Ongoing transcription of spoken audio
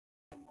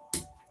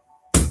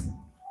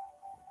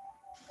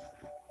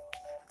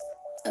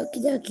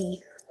Okie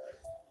dokie.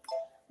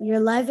 We're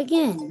live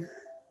again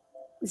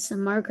with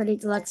some Mario Kart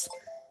 8 Deluxe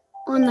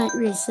online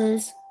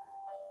races.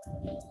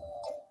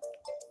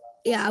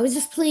 Yeah, I was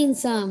just playing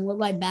some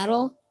Worldwide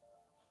Battle.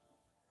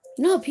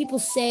 You know how people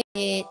say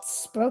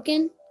it's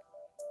broken?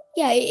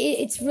 Yeah,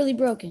 it's really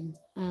broken.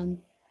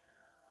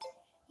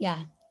 Yeah.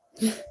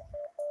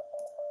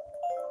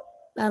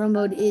 Battle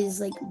mode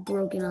is like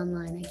broken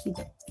online. I keep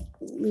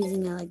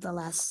losing it like the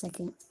last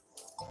second.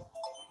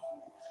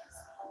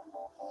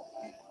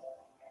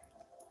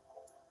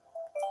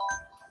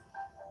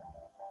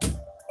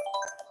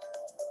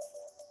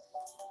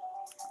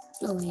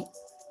 Oh wait,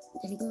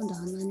 did he go into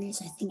online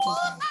race? I think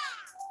I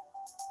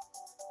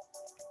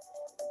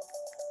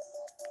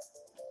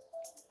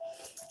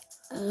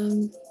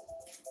did.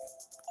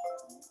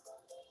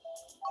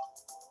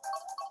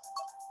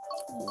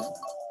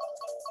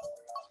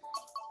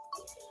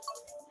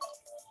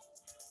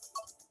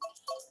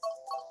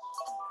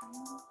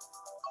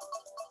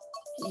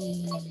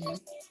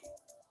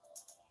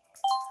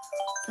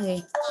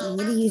 Okay, I'm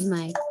gonna use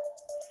my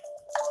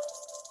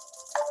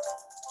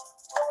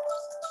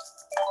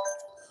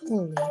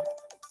holy.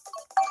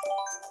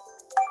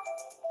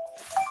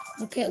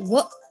 Okay,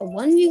 what, a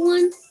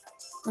 1v1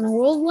 on a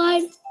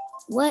worldwide?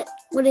 What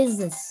is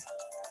this?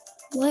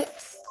 What?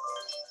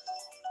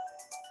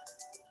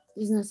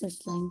 There's no such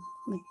thing.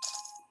 Like,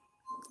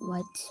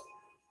 what?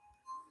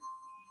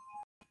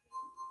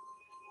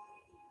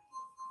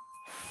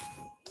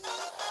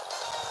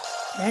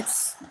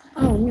 That's,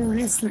 oh no,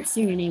 that's smart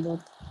steering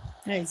enabled.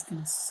 That is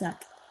gonna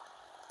suck.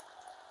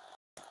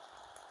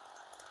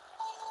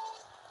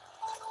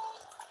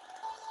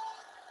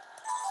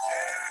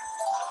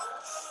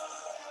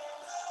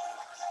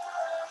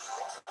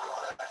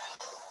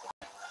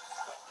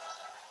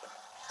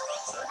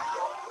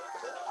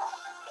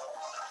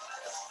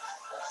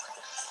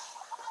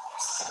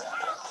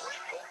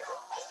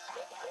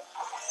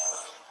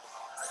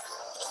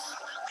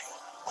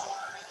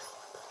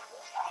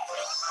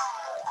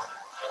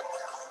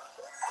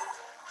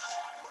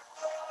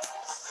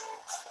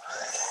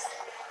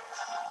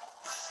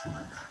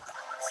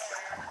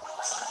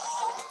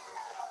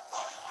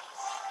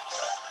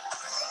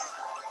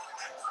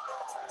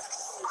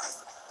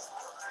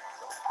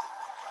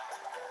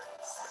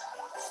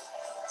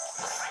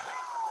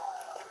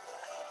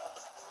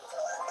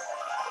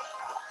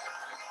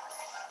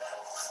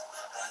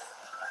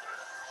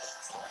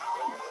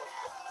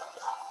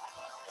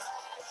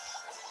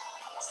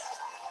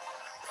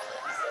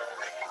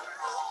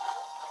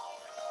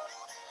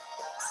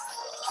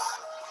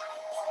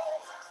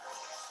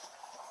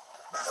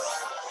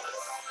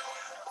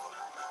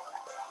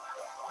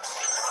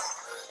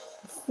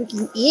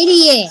 Freaking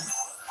idiot!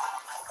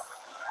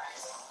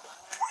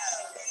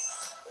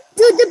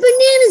 Dude, the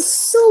banana's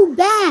so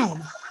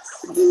bad!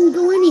 It didn't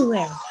go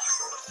anywhere.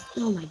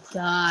 Oh my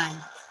god.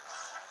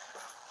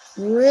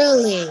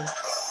 Really?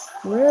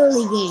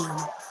 Really, game?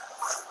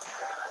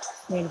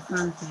 Great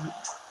content.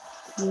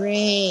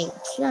 Great.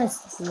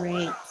 Just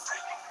great.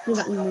 We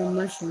got more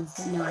mushrooms,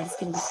 but no, I just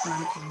get the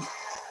content.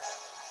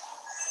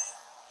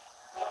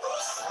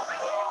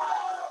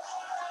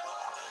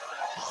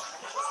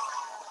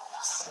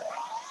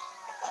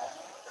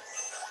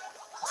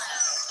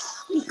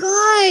 Oh my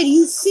god, are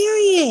you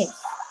serious?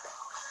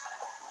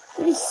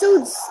 That is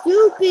so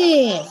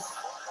stupid.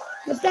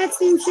 The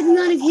backspin should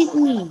not have hit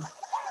me.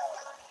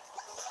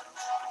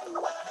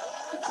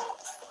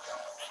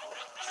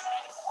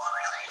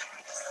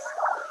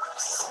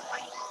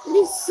 It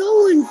is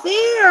so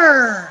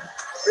unfair.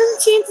 What are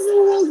the chances of a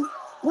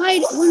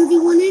worldwide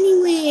 1v1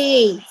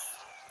 anyway?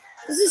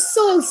 This is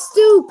so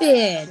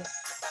stupid.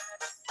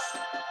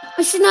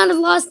 I should not have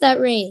lost that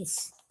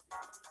race.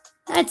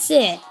 That's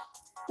it.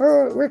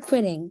 We're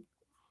quitting.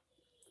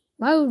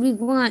 Why would we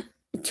want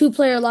a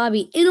two-player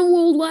lobby in a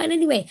worldwide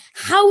anyway?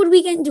 How would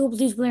we get into a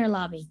two-player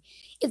lobby?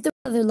 If there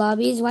were other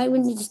lobbies, why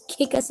wouldn't you just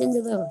kick us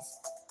into those?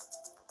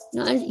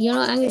 No, you know,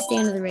 I'm going to stay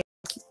under the race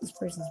and keep this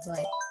person's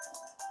butt.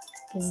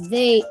 Because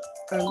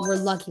we're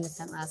lucky with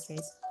that last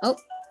race. Oh,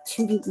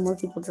 more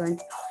people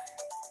joined.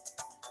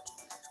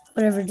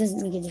 Whatever, it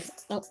doesn't make a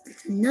difference. Oh,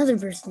 another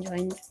person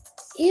joined.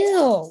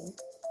 Ew.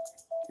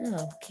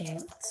 Okay,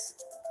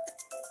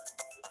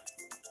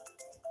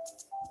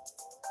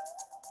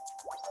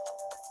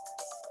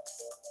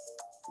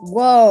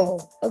 whoa.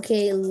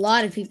 Okay, a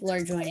lot of people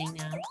are joining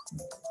now.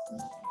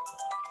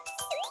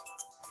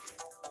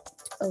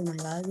 Oh my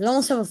god, we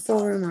almost have a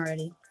full room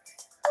already.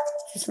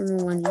 Just from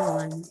the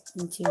 1v1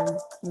 into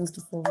almost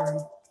a full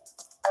room.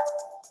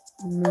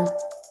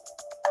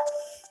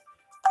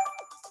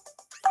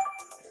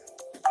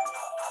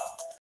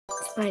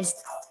 Surprised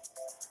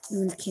no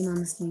one came on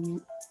the stream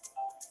yet.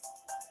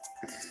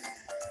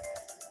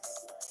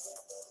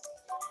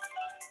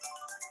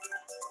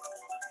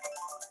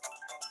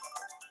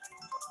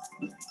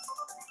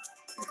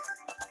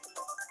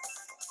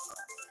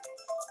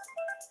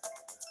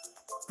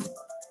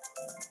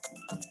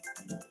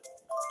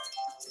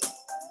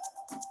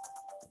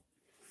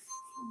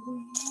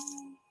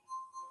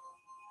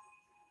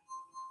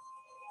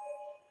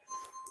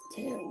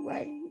 Dude,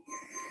 what?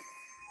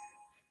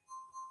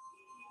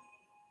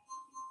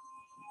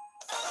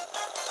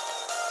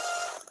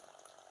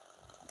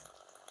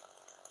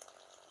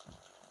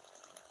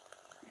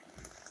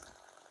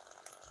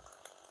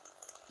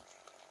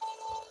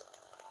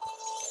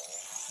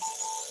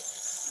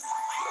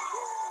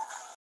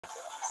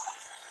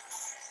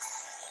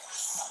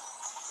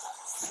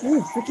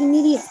 Ooh, freaking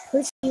idiots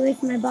push me away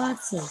from my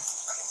boxes.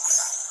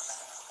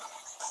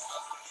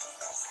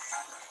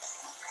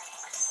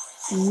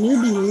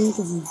 Newbie Link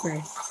is in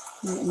first.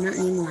 No, not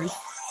anymore.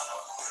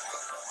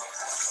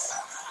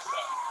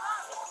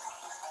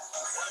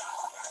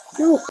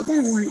 No, I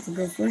didn't want it to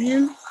go for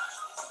him.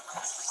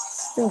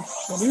 Still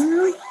hitting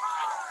though?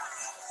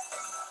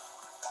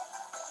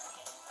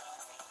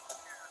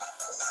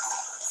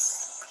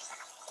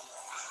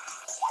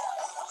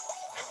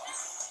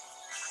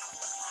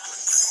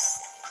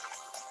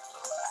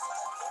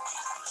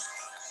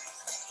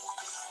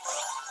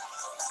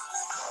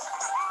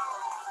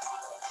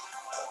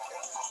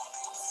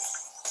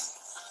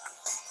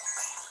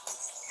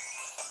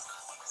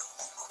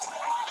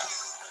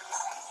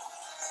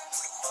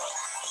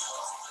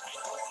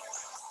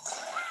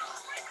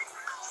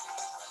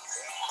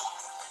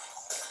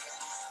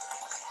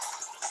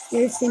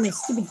 Seriously, my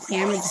stupid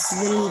camera just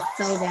literally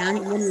fell down.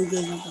 It literally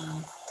gave me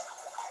down.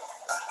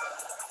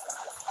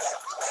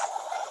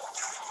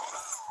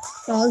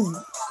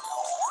 Oh,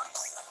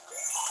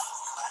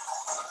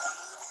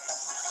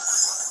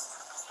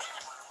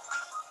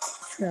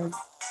 true.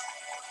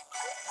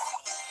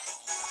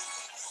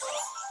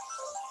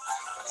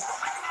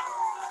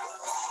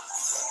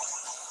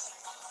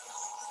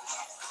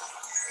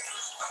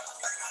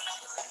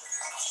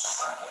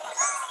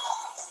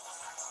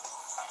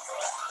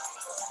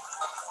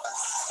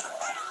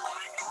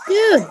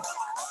 Dude!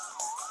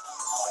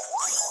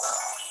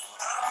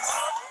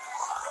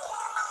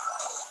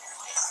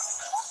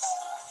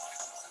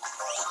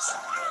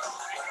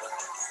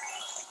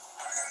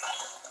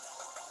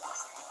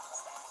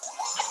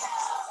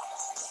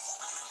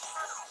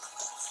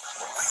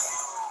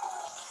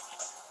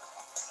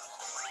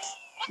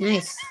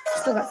 Nice.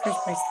 Still got first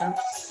place though.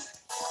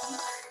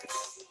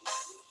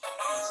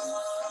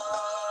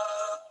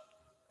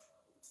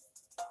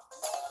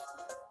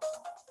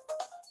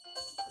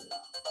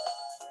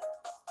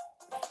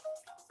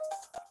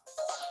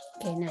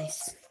 Okay,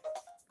 nice.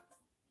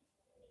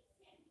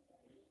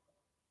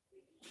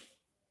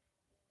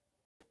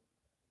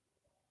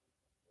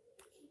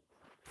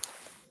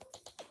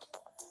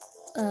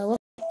 Well,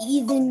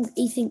 Ethan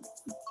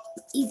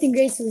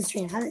Grace to the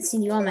stream. I haven't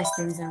seen you on my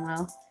streams in a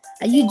while.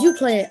 You do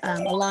play a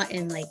lot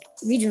in like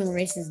regional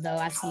races, though.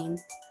 I've seen.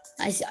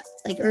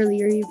 Like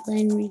earlier, you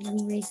playing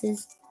regional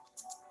races.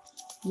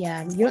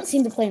 Yeah, you don't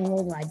seem to play in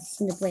worldwide. You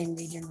seem to play in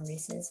regional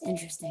races.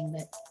 Interesting,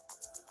 but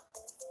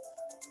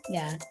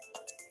yeah,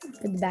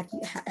 good to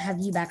have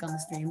you back on the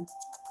stream.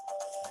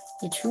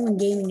 Yeah, True One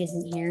Gaming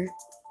isn't here.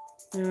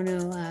 I don't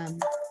know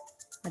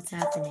what's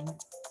happening.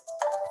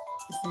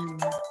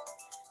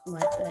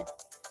 What, but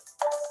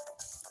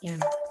yeah.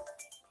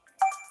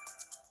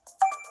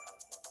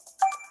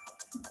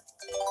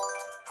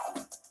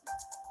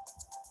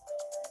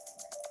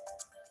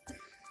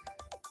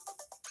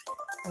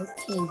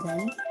 Okay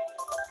then.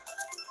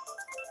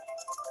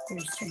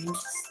 Very strange.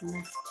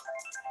 Left.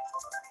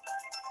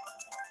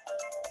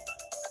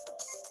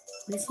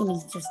 This thing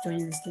is just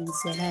joining the stream to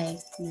say hey,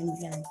 and then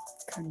he's gonna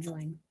come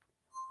join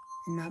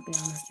and not be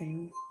on the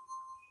stream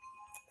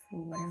for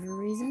whatever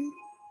reason.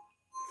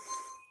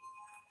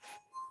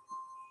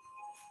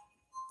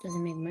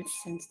 Doesn't make much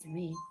sense to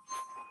me.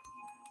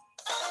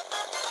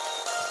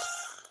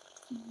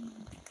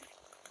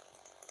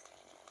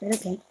 But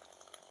okay.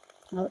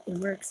 Well, it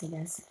works, I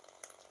guess.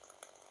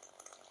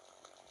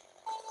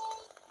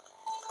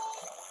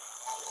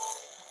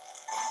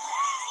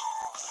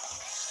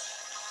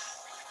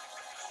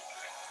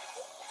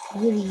 You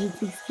did a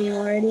YouTube stream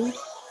already?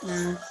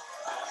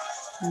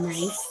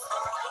 Nice.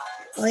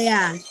 Oh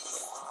yeah.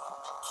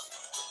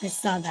 I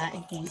saw that, I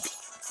think. It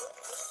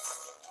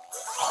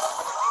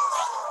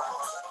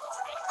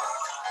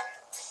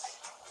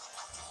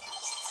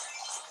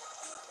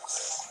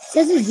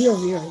says it's 0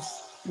 viewers.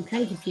 I'm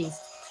kind of confused.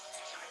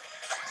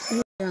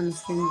 They're on the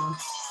stream now.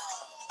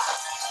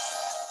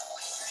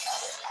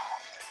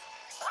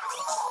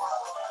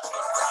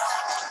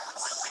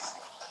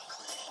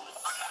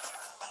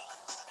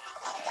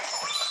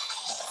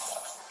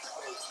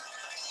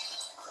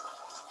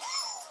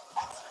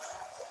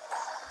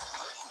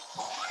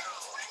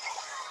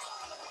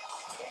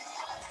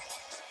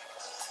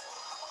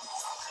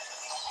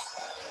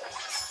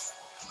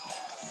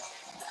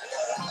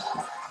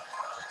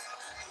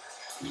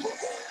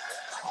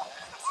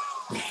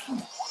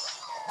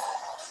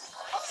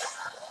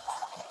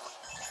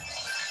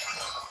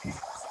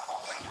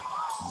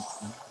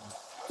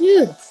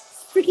 Dude,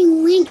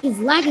 freaking Link is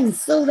lagging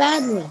so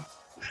badly.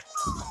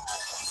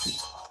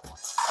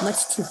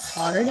 Much too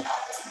hard.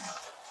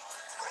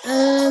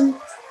 I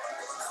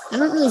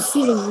don't really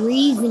see the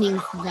reasoning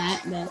for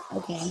that, but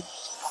okay.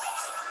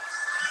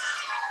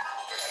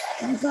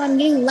 Oh my god, I'm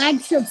getting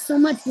lag choked so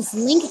much. This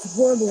link is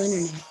horrible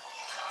internet.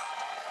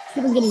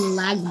 People getting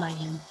lagged by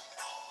him.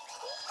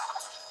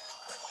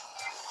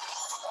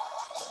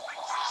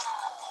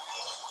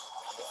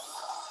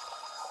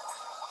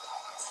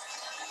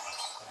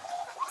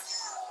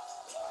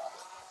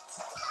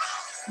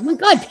 Oh my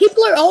god,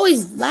 people are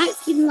always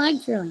keeping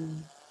lag trailing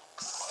me.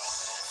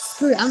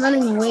 Screw it, I'm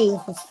running away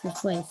with this first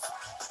place.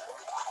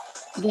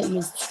 I'm getting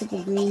these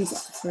triple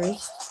greens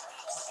first.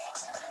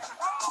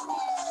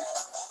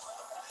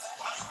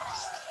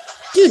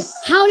 Dude,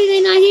 how did I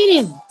not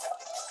hit him?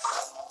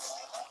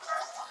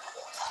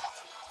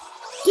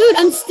 Dude,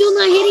 I'm still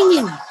not hitting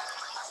him.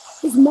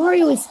 This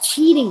Mario is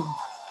cheating.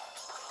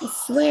 I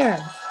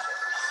swear.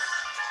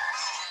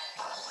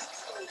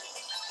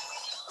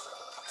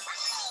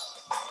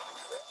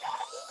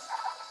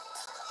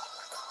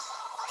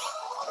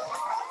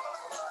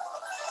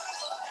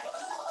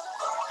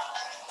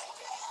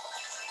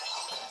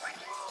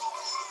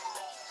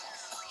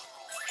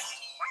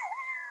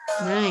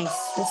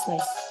 Nice. This way.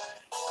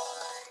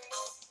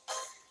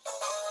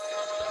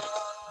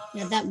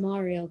 Yeah, that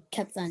Mario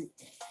kept on.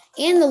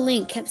 And the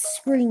Link kept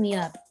screwing me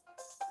up.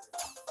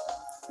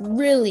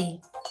 Really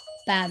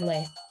bad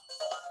way.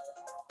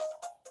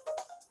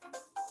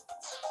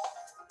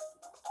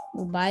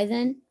 Well, bye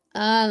then.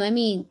 I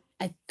mean,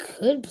 I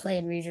could play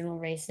in regional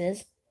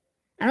races.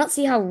 I don't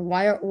see how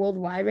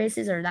worldwide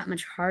races are that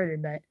much harder,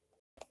 but.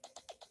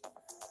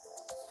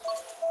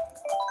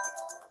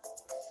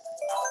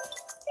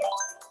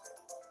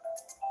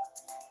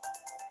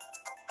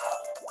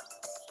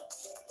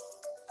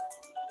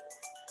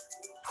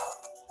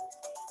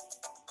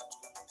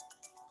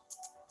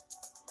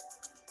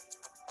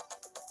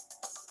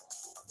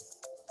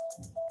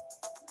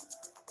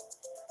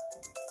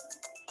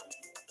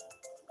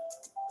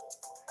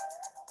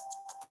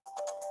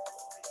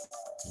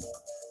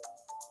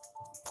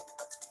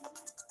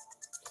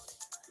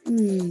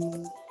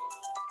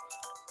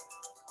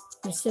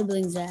 My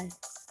siblings are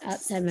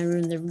outside my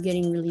room. They're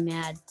getting really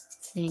mad,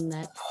 saying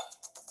that.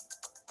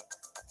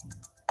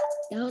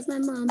 That was my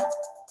mom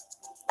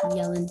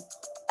yelling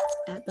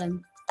at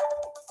them.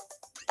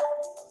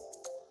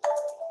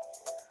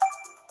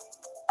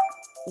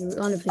 They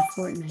want to play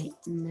Fortnite,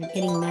 and they're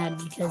getting mad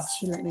because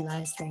she let me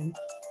live stream.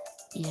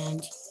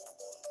 And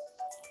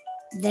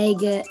they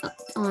get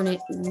on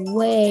it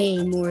way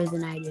more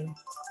than I do.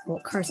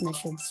 Well, Carson, I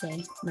should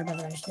say. My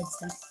brother, I should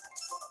say.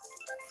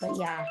 But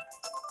yeah,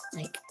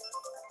 like.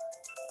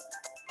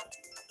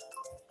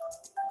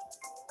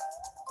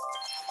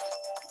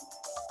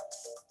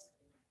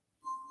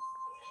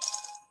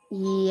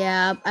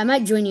 Yeah, I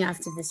might join you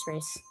after this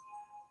race.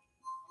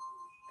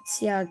 Let's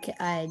see how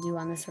I do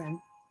on this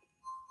run.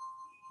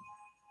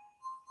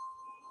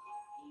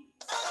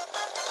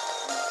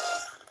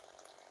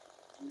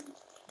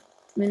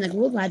 I mean, like,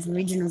 worldwide and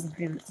regionals are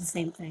pretty much the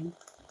same thing.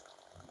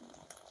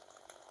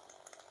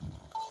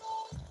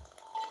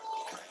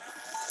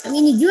 I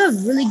mean, you do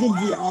have really good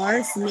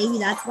VR, so maybe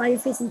that's why you're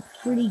facing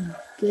pretty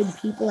good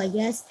people, I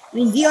guess. I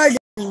mean, VR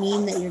doesn't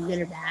mean that you're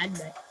good or bad,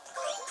 but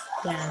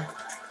yeah.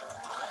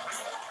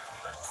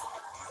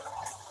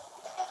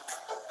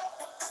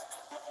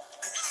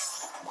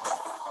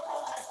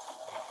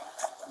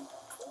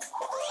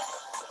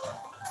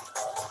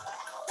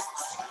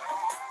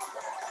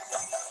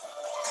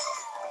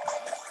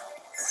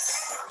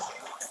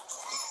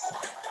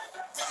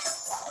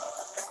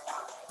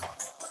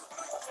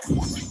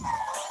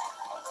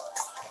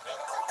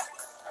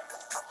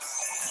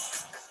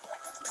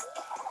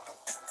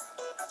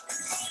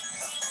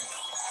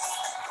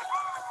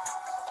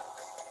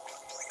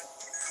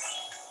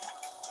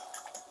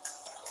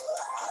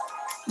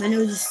 My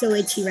nose is so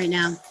itchy right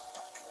now.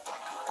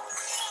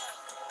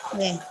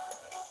 Okay.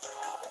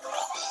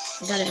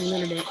 I got it a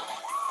little bit.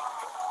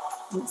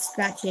 I didn't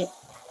scratch it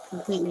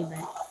completely,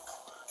 but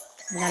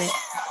I got it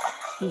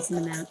a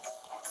decent amount.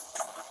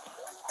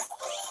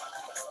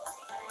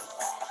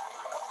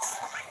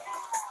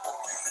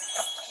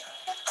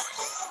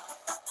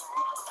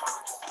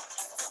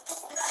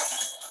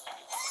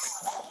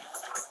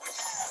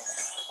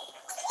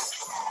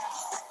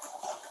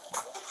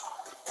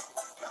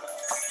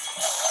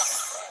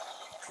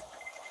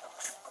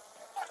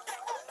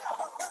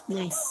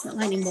 Nice. That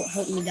lightning bolt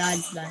helped me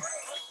dodge the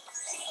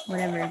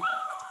whatever.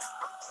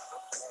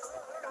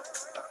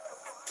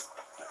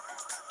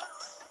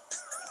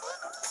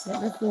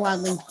 That's the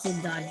wild link to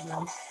dodge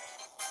though.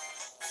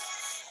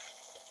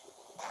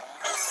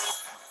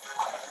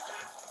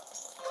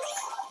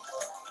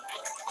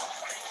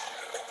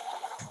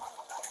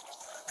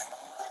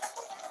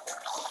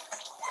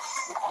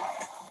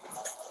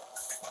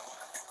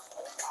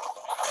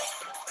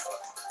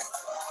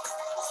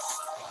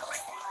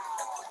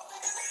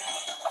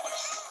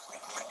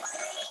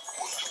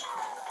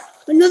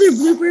 Another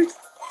blooper.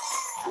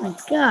 Oh my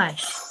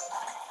gosh.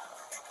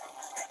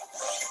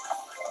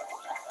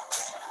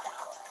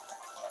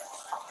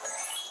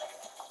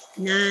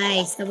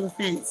 Nice. Double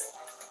defense.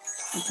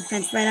 That's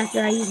defense right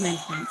after I use my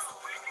defense.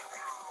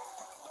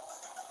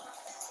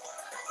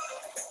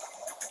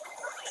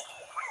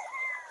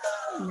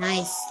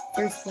 Nice.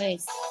 First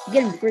place. I'm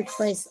getting first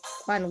place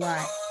quite a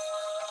lot.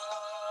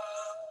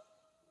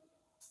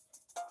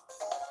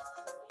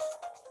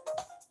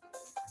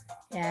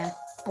 Yeah.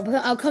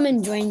 I'll come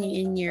and join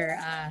you in your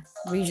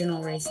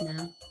regional race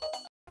now.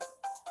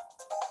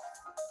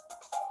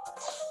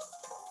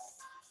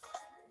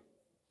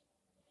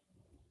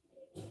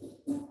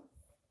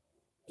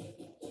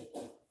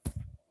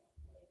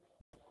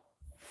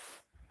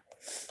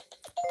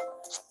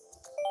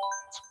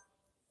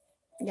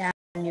 Yeah,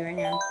 I'm you right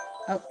now.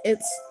 Oh,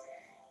 it's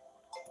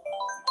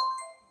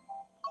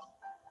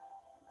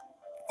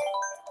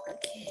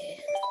okay.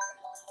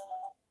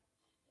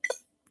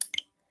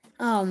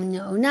 Oh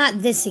no,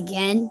 not this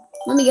again.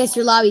 Let me guess,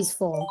 your lobby's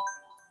full.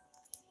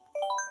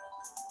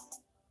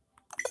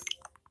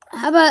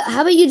 How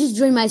about you just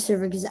join my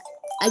server, because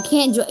I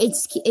can't join.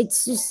 It's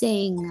just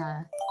saying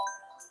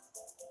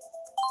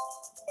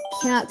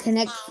cannot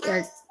connect,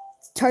 or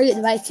target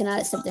device cannot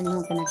accept any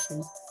more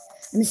connections.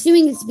 I'm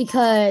assuming it's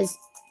because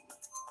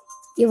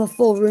you have a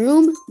full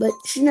room, but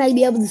shouldn't I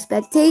be able to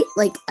spectate?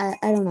 Like, I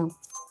don't know.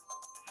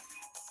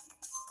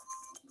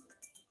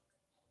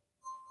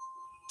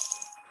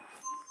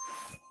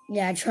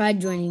 Yeah, I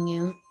tried joining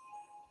you,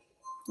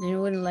 and it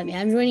wouldn't let me.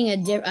 I'm joining a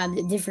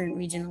different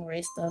regional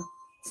race, though,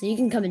 so you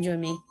can come and join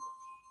me.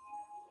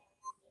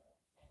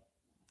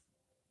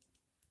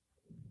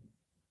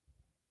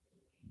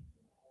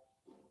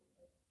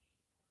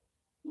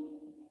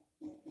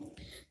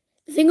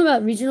 The thing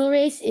about regional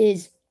race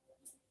is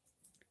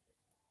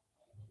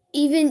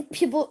even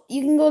people,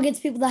 you can go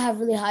against people that have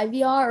really high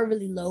VR or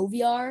really low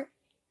VR,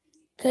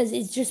 because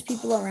it's just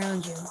people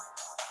around you.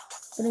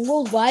 But in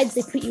worldwide,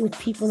 they put you with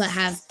people that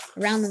have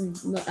around them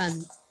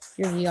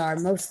your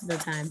VR most of the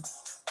time.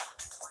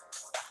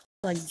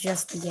 Like,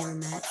 just begin a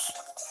match.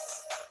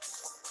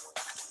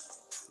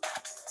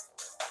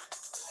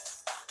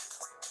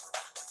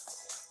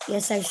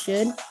 Yes, I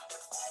should.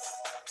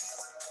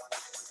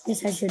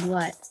 Yes, I should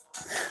what?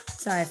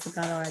 Sorry, I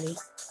forgot already.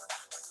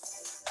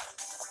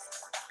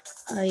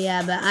 Oh,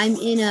 yeah, but I'm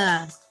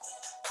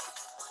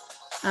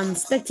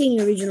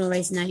spectating a regional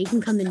race now. You can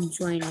come and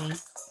join me.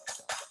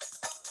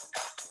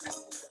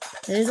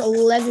 There's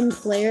 11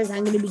 players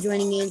I'm going to be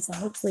joining in, so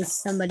hopefully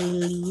somebody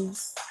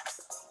leaves.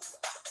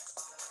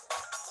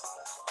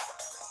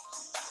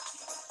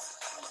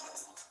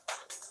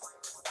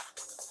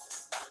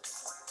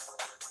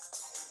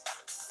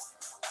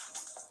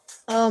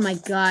 Oh my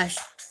gosh.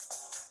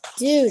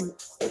 Dude,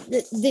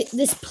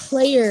 this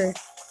player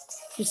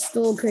just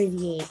stole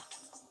Crazy 8.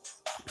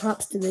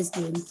 Props to this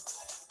dude.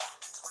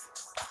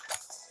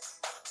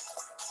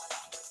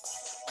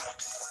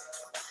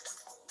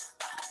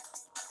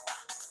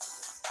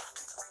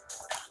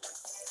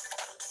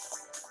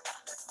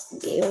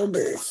 Gale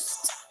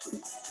Burst.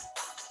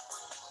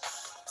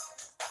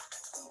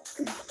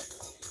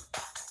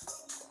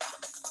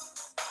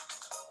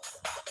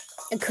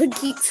 I could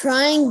keep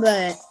trying,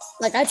 but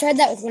like I tried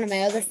that with one of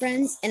my other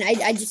friends, and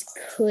I just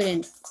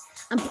couldn't.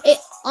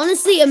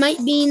 Honestly, it might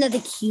mean that the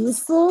queue is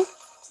full.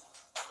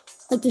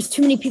 Like there's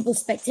too many people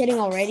spectating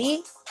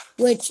already,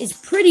 which is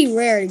pretty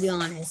rare to be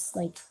honest.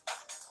 Like,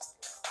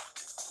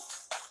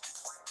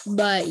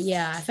 but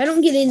yeah, if I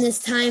don't get in this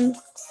time,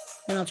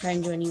 then I'll try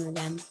and join you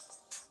again.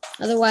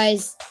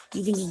 Otherwise,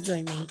 you can just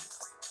join me.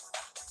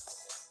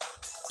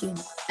 Dude,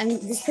 I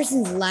mean, this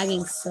person's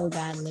lagging so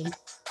badly.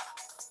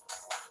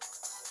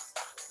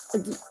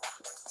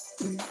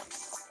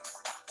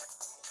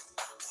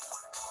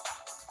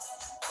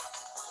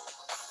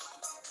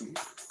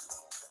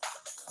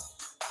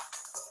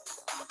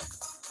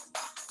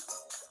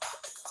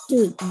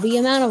 Dude, the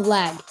amount of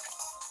lag.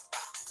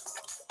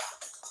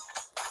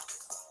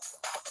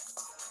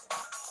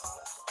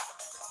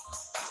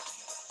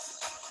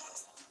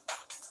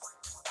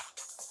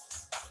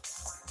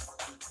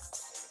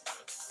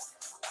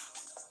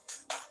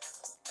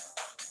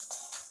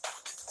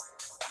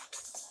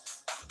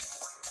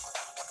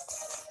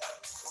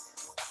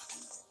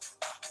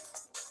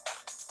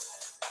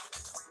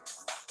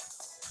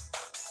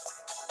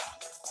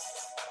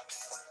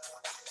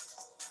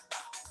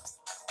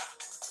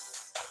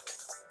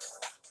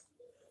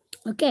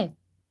 Okay,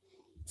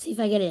 see if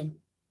I get in.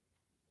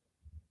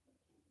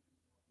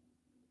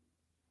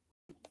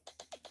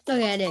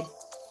 Okay, I did.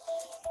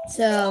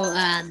 So,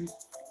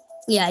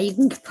 yeah, you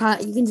can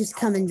just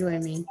come and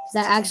join me.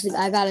 Cause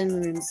I got in the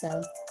room,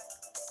 so.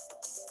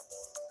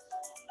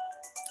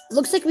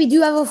 Looks like we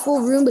do have a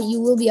full room, but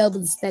you will be able to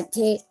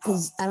spectate,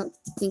 because I don't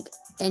think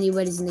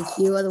anybody's in the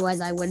queue,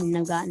 otherwise I wouldn't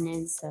have gotten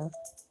in, so.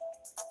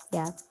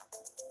 Yeah.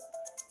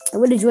 I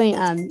would have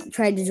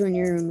tried to join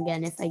your room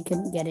again if I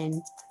couldn't get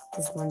in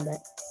this one, but.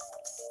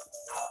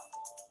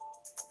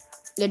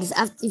 Yeah, just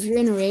if you're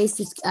in a race,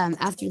 just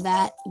after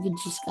that, you could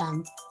just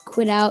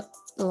quit out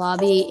the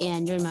lobby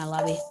and join my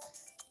lobby.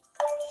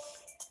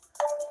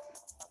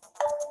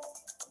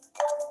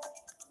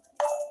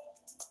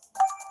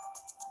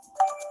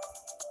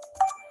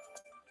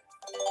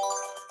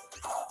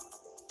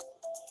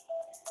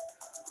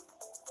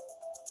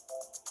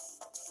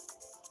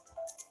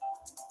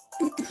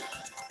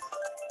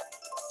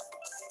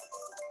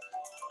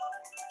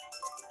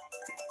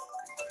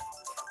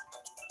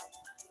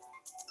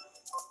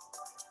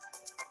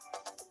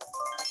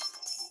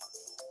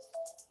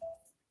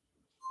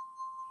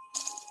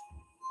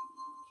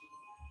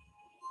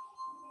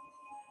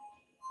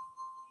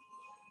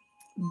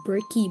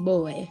 Bricky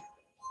boy.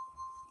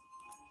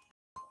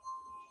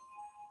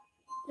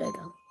 There we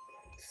go.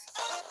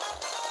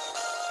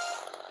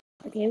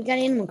 Okay, we got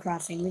Animal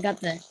Crossing. We got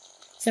the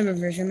summer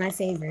version, my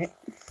favorite.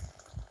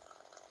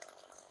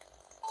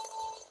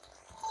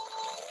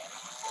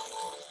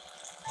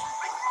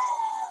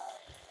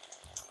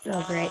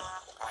 Oh, great.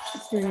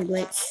 It's doing a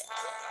glitch.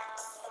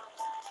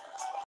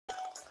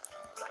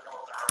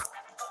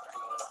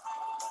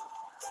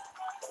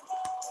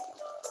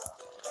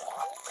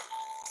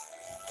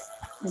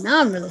 And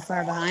now I'm really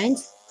far behind.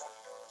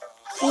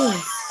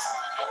 Jeez.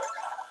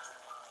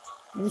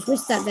 I just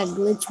wish that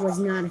glitch was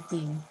not a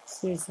thing.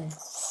 Seriously.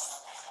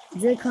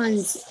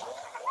 Joy-Cons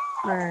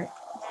are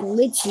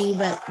glitchy,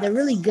 but they're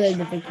really good,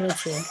 but they're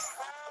glitchy.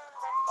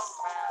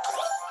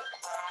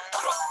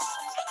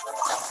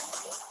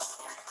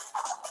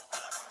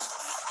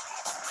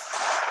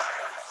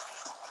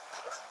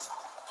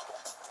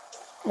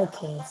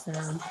 Okay, so...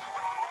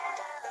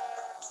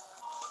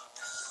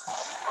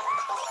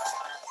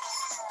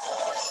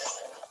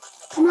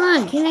 Come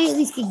on, can I at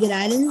least get good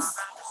items?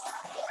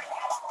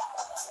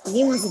 The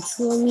game wants to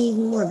troll me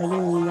even more by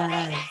giving me bad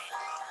items.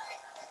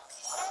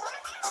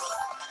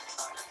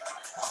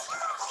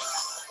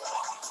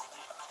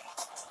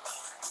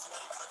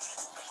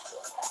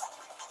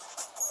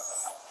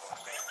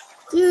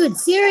 Dude,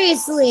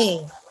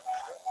 seriously!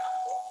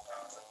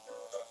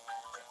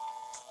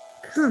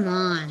 Come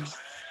on.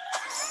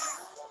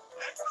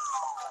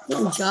 I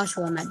think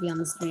Joshua might be on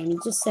the stream. He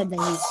just said that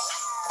he's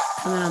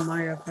coming on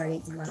Mario Kart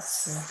 8 Deluxe.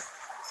 So.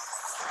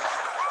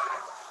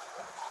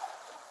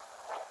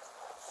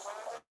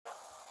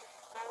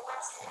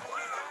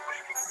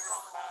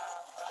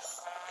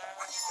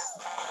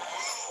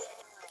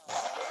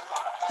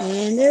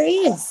 And there he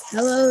is.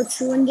 Hello,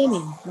 True One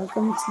Gaming.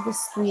 Welcome to the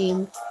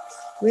stream.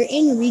 We're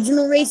in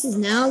regional races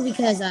now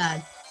because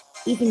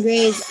Ethan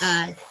Graves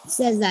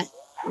says that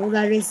World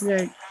Wide races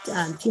are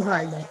too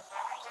hard, but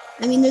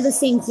I mean they're the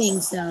same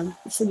thing, so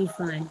it should be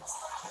fine.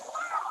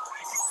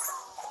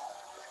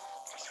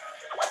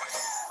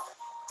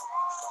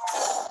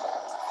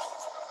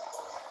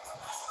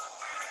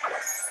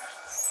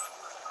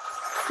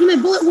 See, my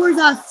bullet wears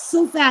off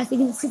so fast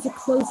because it's such a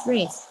close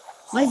race.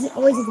 Why does it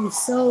always have to be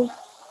so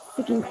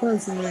freaking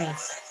close in the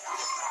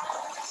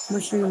race?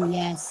 Mushroom,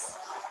 yes.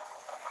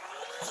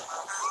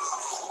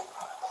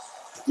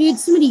 Dude,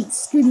 somebody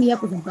screwed me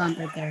up with a bump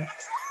right there.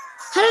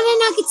 How did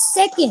I not get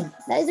second?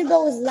 That other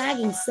goal was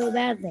lagging so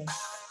badly.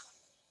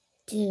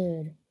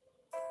 Dude.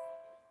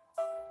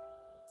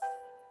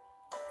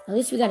 At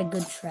least we got a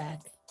good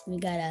track. We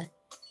got a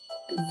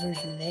good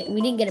version of it. And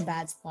we didn't get a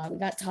bad spot. We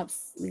got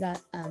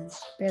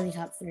barely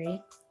top 3.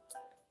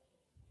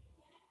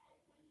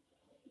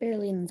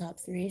 Barely in the top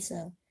 3,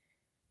 so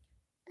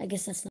I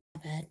guess that's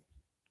not bad.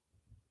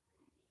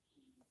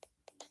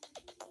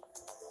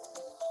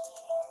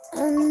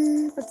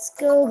 Let's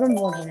go Grim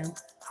Volcano.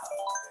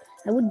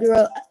 I would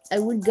go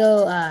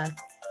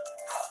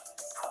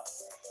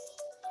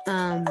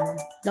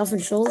Dolphin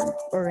Shoals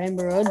or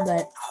Rainbow Road,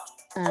 but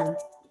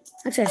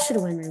actually I should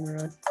have went Rainbow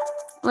Road.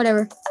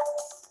 Whatever.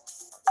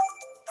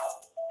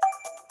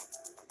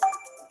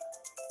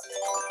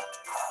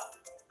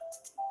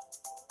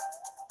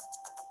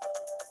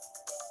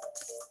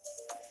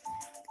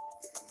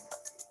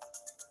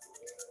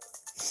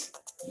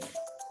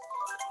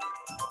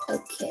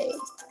 Okay.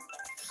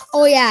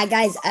 Oh yeah,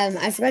 guys,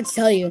 I forgot to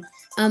tell you.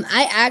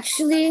 I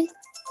actually,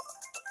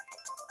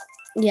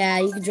 yeah,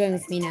 you can join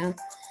with me now.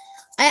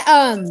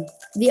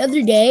 The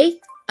other day,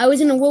 I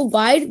was in a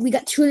worldwide. We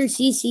got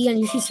 200cc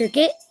on UC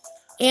Circuit,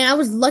 and I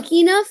was lucky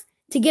enough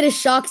to get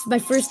my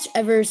first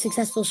ever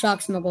successful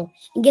shock smuggle.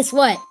 And guess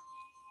what?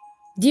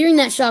 During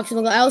that shock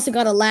smuggle, I also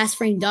got a last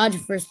frame dodge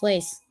in first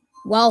place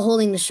while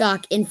holding the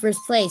shock in first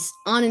place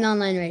on an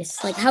online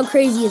race. Like, how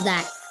crazy is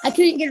that? I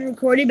couldn't get it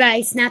recorded, but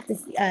I snapped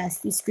these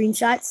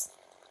screenshots.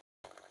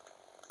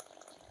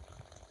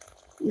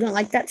 You don't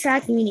like that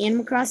track? You mean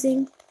Animal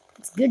Crossing?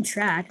 It's a good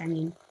track, I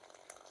mean.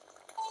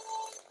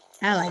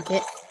 I like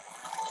it.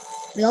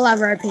 We all have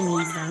our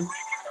opinions, though.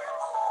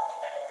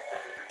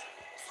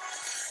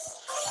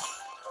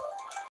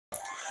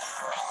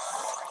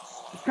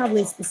 There's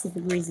probably a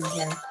specific reason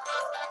here.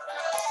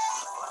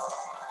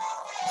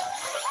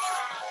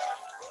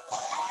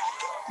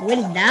 I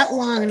waited that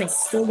long and I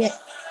still get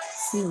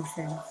single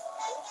things.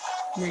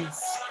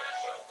 Nice.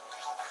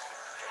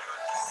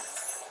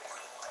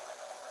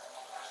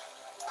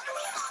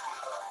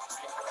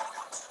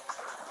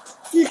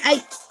 Dude,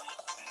 I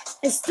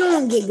still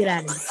don't get good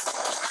at it.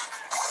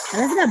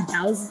 I love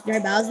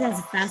that Bowser has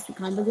a faster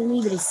combo than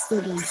me, but he's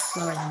still going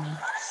slower than me.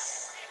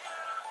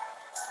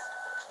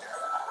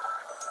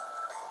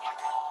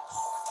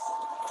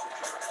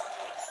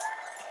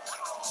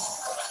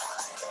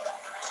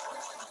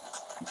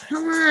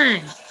 Come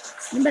on!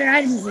 No better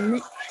items than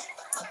it.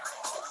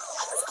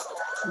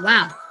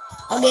 Wow.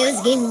 Okay,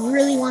 this game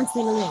really wants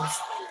me to lose.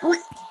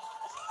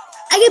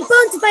 I get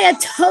bumped by a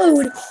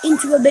toad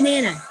into a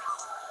banana.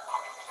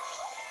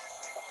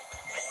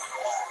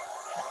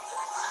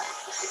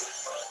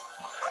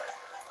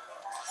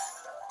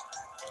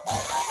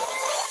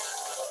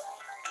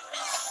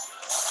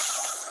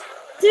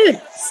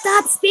 Dude,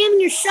 stop spamming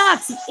your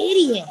shocks, you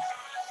idiot.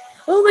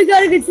 Oh my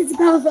god, I got such a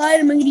powerful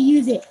item, I'm gonna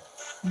use it.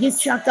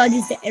 Gives shock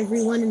dodges to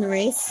everyone in the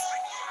race.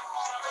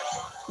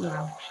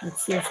 Wow,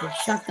 that's seriously.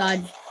 Shock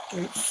dodge,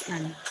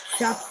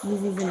 shock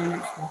users in a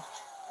nutshell.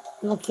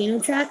 Volcano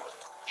track?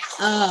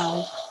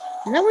 Oh,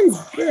 that one's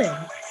good.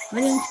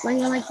 Why do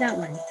you like that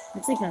one?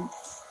 That's like one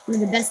of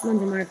the best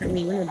ones in Mario Kart. I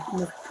mean, one of the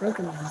most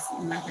broken ones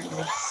in Mario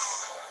Kart.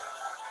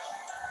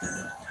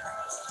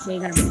 So you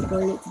got a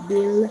bullet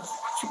bill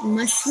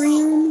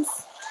mushrooms.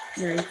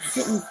 They're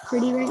sitting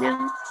pretty right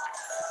now.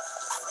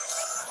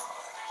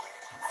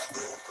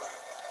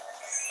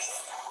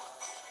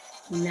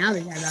 Now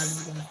the guy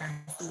is going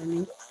faster than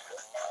me.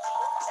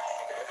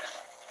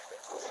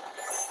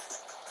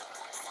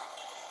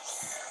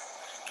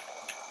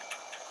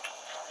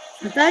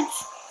 A touch?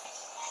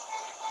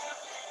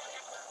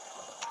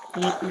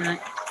 Nope, not.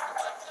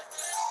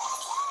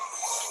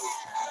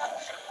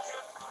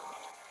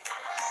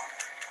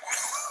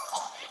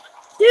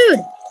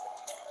 Dude!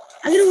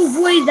 I'm gonna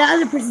avoid that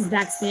other person's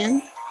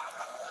backspam.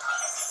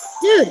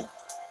 Dude!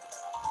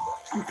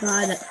 Oh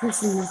god, that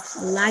person is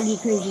laggy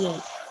crazy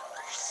 8.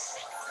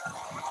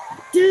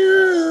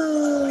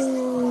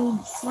 Dude!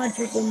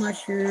 Quadruple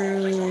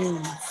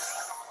mushrooms.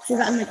 Should've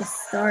gotten like a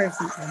star or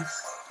something.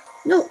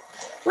 No!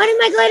 Why did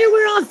my glider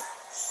wear off?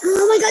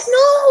 Oh my god,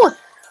 no!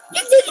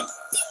 You did it!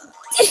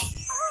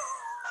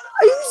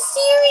 Are you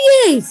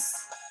serious?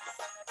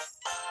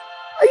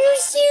 Are you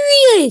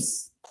serious?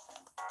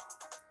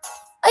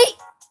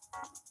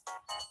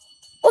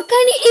 What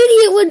kind of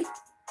idiot would...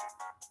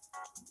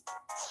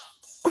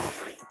 Oh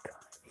my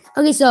god.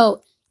 Okay,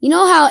 so, you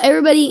know how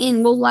everybody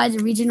in Worldwide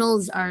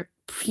Regionals are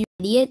pure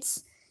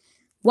idiots?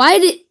 Why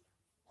did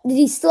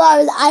he still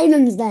have his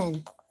items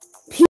then?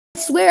 I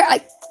swear,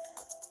 I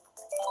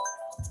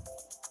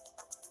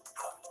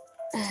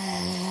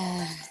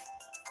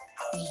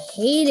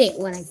hate it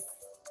when I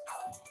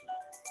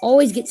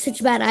always get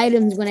such bad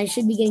items when I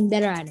should be getting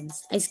better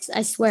items.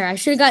 I swear, I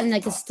should have gotten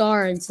like a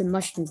star and some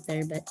mushrooms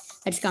there, but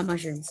I just got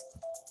mushrooms.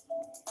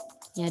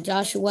 Yeah,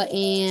 Joshua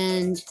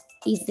and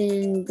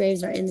Ethan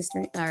Graves are in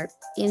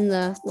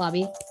the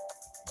lobby.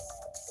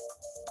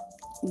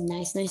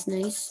 Nice, nice,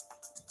 nice.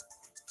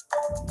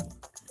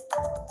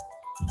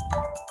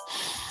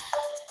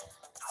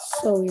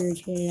 So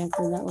irritated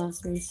after that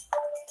last race.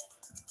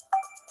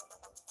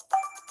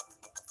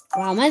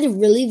 Wow, am I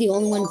really the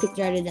only one who picked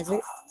Dry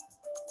Desert?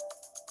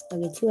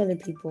 Okay, 2 other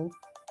people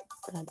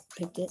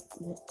picked it.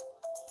 But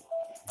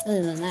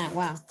other than that,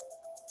 wow.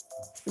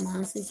 I'm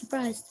honestly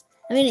surprised.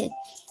 I mean,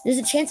 there's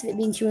a chance of it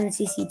being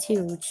 200cc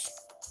too, which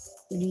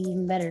would be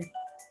even better.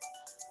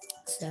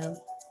 So.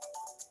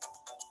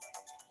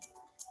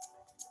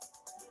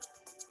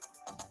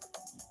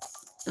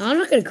 No, I'm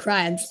not gonna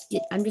cry.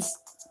 I'm just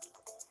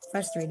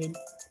frustrated.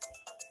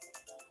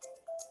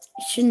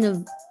 I shouldn't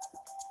have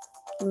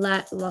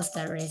lost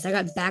that race. I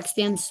got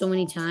backspammed so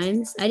many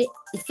times. I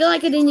feel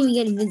like I didn't even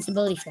get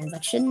invincibility frames.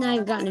 Like, shouldn't I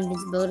have gotten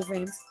invincibility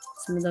frames?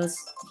 Some of those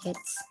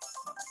hits.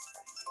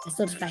 I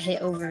still just got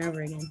hit over and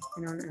over again.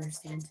 I don't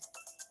understand.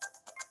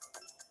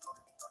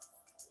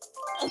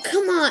 Oh,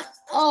 come on.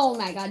 Oh,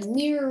 my God.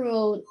 Mirror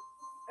mode.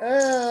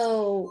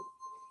 Oh.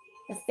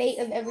 The fate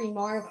of every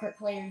Mario Kart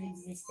player in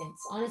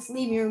existence.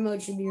 Honestly, mirror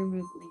mode should be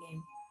removed from the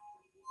game.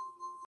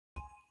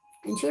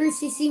 And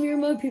 200cc mirror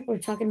mode, people are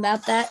talking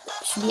about that.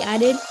 Should be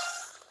added.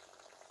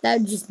 That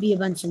would just be a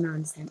bunch of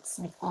nonsense.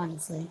 Like,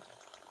 honestly.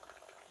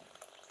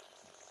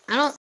 I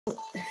don't know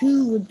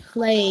who would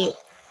play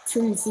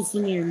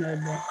 200cc mirror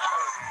mode, but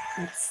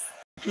that's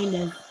kind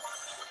of...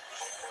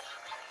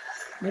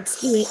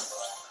 Let's do it.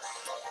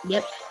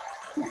 Yep.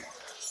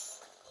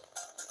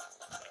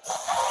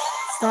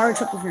 Star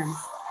triple frame.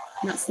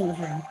 Not single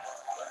frame.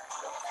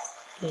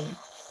 Okay.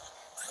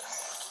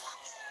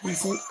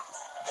 Decent.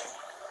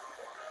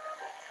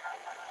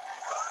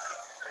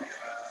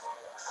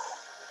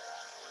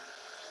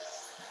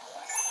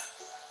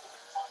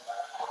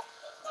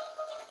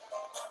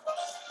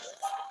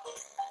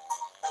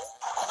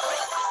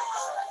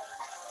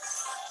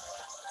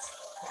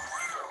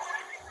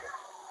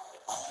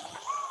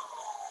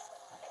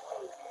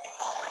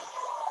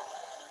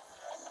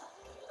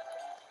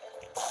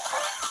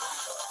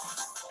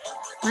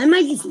 Why am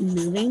I just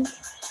moving?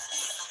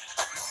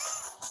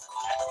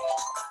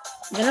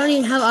 I don't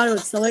even have auto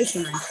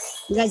acceleration on.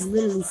 You guys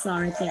literally saw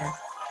right there.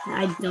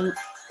 I don't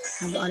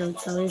have auto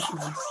acceleration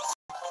on.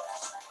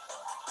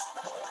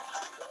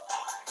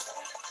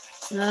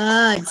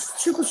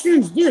 It's triple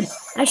shrooms, dude.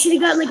 I should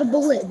have gotten like a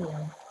bullet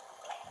there.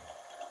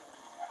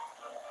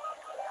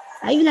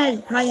 I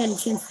even probably had a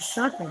chance for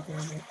shock right there,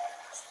 but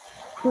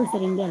of course I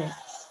didn't get it.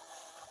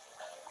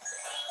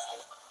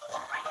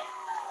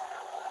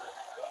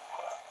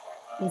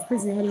 This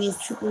person ahead of me is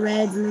triple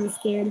reds. I'm really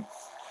scared.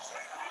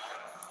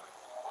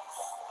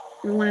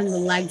 I don't want him to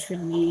lag trail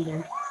me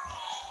either.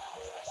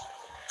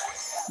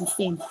 I'm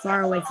staying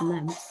far away from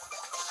them.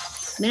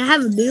 I mean, I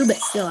have a boo, but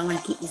still, I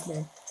want to keep this boo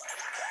as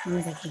long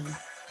as I can.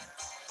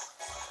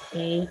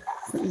 Okay,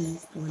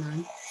 something's going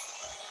on.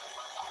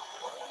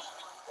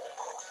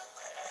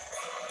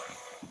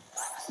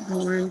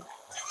 Horn.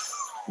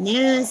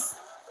 Bananas.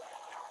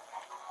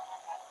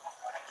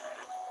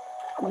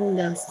 Golden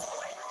dust.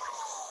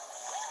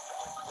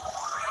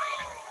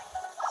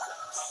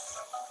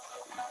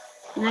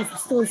 Nice, we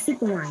stole a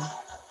super horn.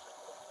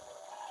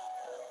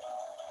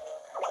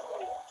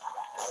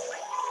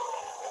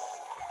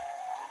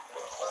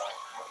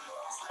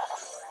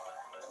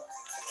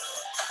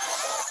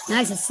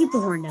 Nice, I super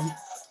horned him.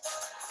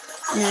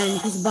 And then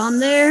put a bomb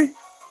there. Oh,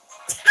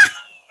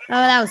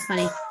 that was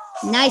funny.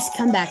 Nice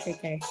comeback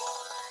right there.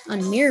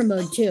 On mirror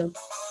mode, too.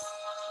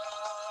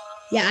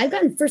 Yeah, I've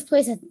gotten first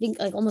place, I think,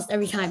 like almost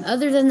every time.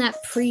 Other than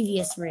that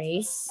previous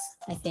race,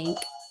 I think.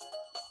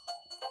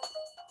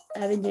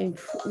 I've been doing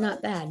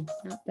not bad.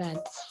 Not bad.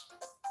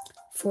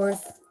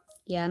 Fourth.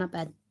 Yeah, not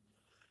bad.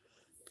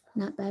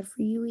 Not bad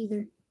for you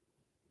either.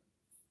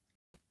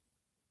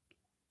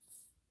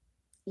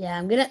 Yeah,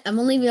 I'm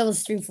only be able to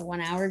stream for 1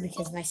 hour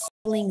because my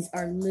siblings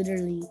are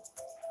literally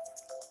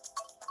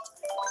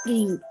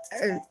getting,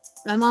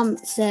 my mom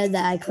said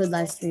that I could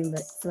live stream,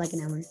 but for like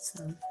an hour,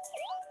 so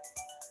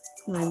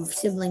my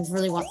siblings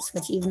really want to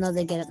switch, even though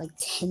they get it like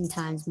 10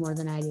 times more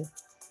than I do.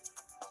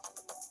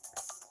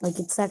 Like,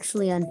 it's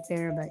actually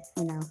unfair, but,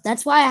 you know,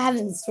 that's why I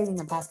haven't been streaming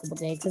the past couple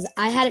days, because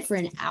I had it for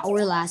an hour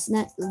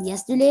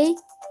yesterday,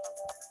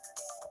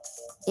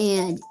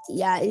 and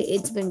yeah,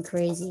 it's been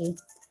crazy.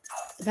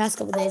 The past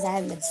couple days I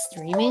haven't been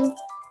streaming.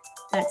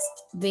 That's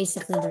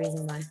basically the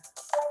reason why.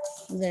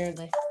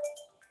 Literally.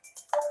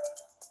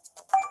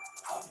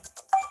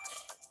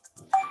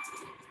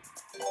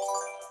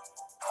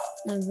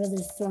 My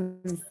brother's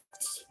throwing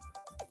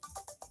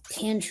a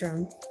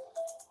tantrum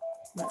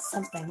about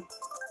something.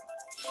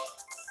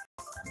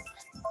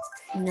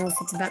 I don't know if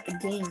it's about the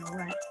game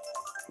or what.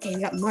 Okay,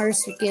 we got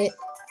Mars Circuit,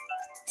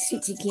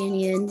 Sweet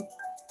Canyon,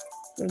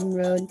 Urban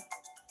Road.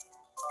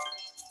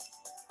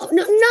 Oh,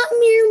 no, not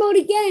mirror mode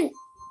again.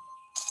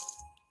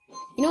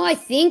 You know, I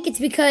think it's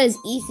because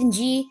Ethan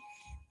G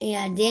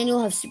and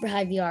Daniel have super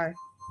high VR.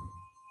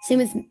 Same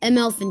with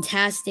ML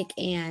Fantastic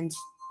and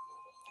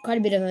quite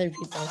a bit of other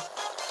people.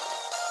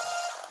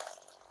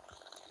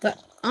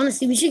 But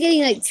honestly, we should get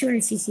like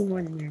 200cc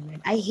more than mirror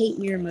mode. I hate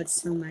mirror mode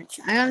so much.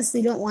 I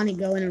honestly don't want to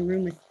go in a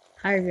room with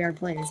higher VR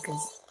players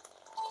because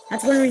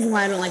that's one reason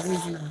why I don't like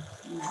regional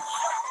much.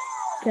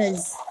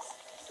 Because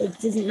it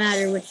doesn't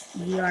matter which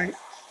VR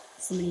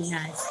somebody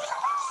has.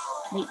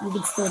 You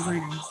can still join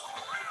them.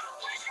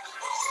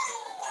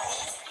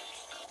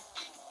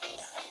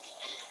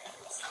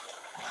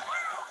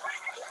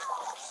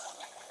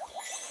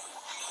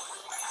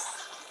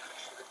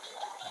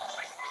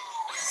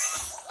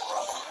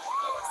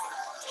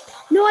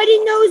 No, I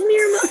didn't know it was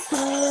mirror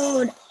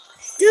mode.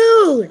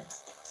 Dude!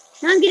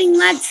 Now I'm getting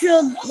lag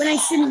trilled when I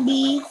shouldn't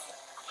be.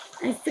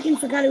 I freaking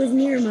forgot it was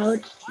mirror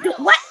mode. Dude,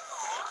 what?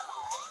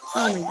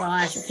 Oh my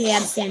gosh. Okay,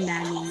 I'm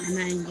sandbagging. I'm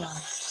not even going.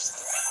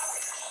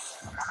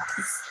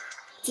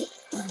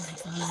 Oh my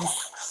gosh.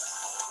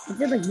 I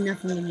did like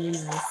nothing in the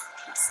universe.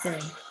 Still.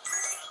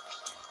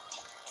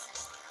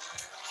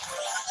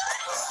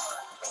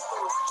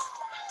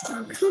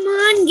 Oh, come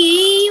on,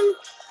 game.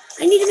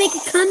 I need to make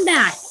a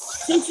comeback.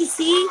 Can't you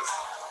see?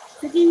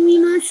 Freaking me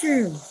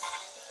mushroom.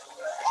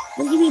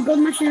 Don't give me a gold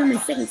mushroom on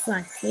my second slot.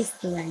 That's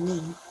basically what I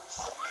mean.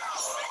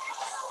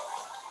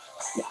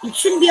 You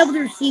shouldn't be able to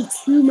receive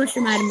 2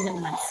 mushroom items at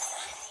once.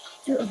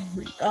 Dude, oh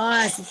my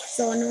gosh, it's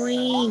so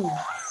annoying.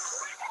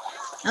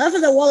 I love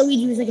how that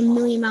Waluigi was like a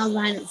million miles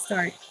behind at the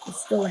start.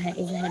 It's still ahead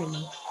of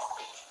me.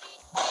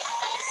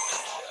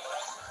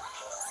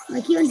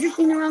 I keep on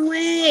drifting the wrong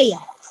way.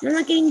 I'm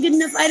not getting good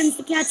enough items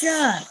to catch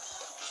up.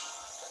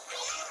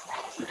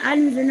 The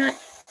items are not.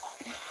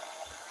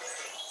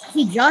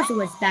 See,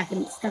 Joshua's stuck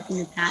in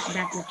the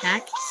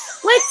pack.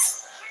 What?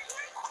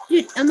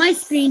 Dude, on my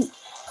screen,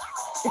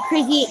 the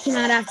Crazy 8 came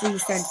out after you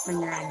started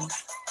playing your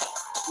items.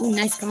 Ooh,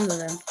 nice combo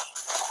though.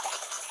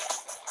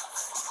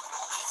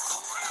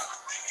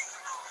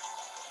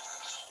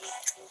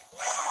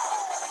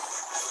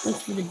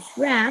 Thanks for the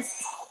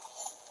draft.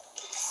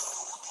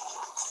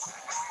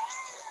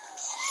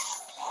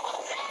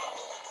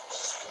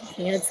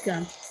 Okay, let's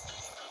go.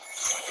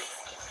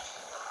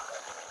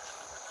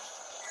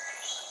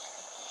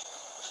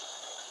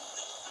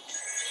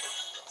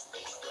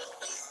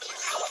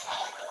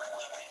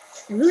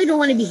 I really don't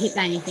want to be hit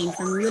by anything,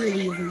 so I'm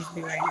literally using this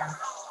big right now.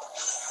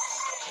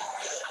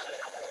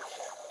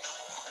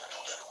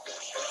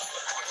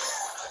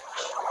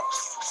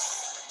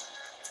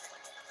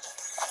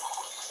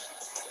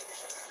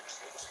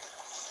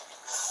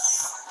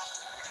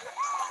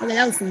 Okay,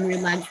 that was some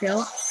weird lag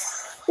trail.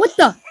 What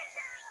the?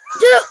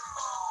 Dude!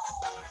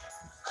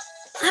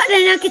 How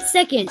did I not get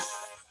second?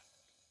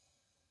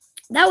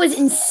 That was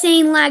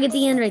insane lag at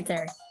the end right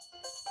there.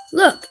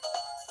 Look.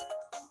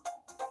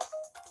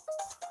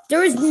 There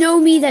was no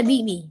me that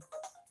beat me.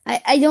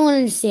 I don't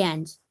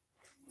understand.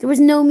 There was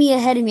no me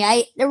ahead of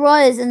me. There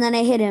was, and then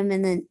I hit him,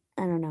 and then,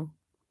 I don't know.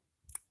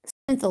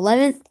 7th,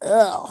 11th?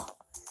 Ugh.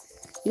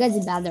 You guys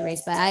did bad that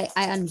race, but I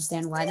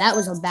understand why. That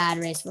was a bad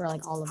race for,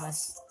 like, all of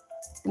us.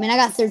 I mean, I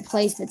got 3rd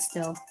place, but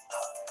still.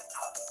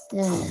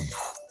 Ugh.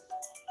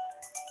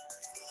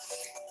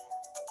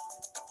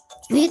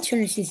 We hit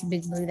 260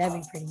 Big Blue, that'd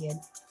be pretty good.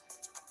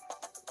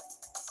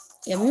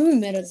 Yeah, Moving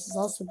Meadows is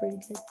also pretty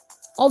good.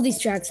 All three of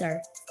these tracks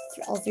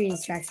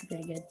are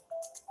pretty good.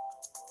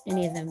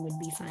 Any of them would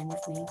be fine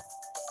with me.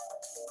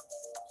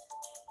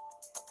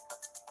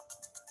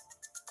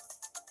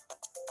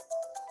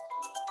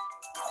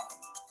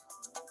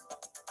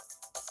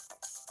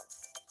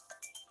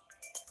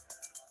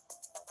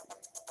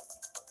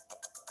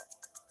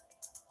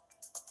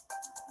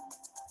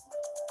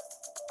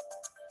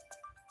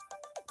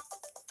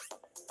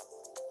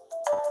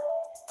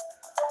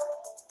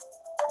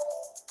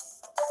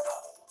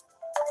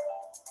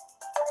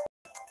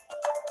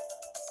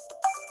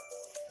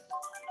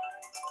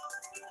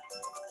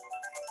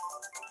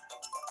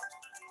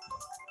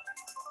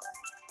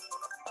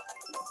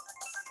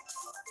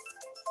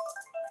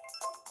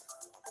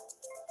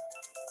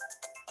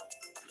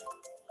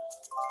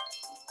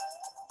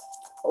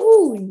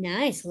 Oh,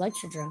 nice.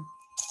 Electrodrum.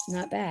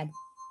 Not bad.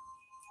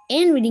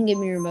 And we didn't get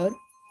mirror mode.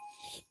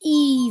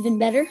 Even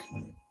better.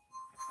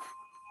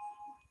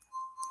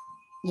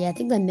 Yeah, I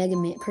think the Mega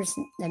Man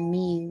person, with the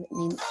name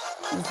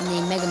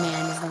Mega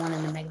Man is the one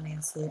in the Mega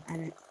Man suit.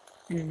 I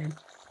don't know.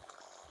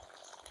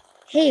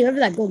 Hey, whoever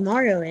that Gold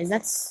Mario is,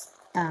 that's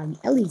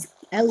Ellie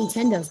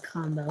Tendo's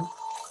combo.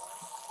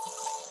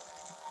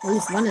 At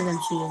least one of them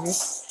she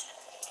uses.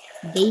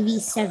 Davy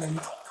 7.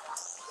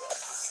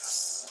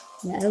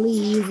 Yeah, Ellie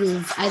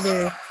uses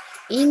either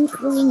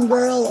Inkling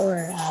Girl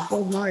or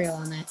Gold Mario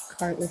on that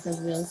cart with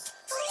those wheels.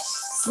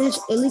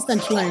 At least on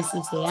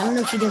 200cc. I don't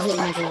know if she does it in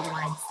like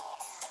worldwide.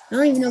 I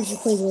don't even know if she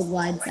plays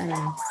worldwide. I don't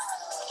know.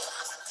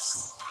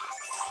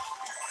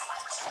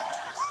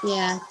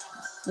 Yeah,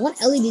 I want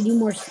Ellie to do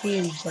more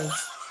streams because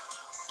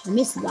I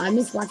miss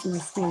watching the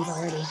streams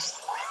already.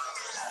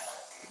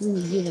 I don't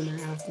do them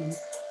that often.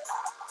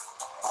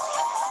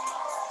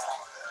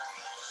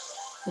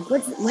 Like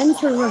when's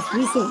her most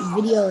recent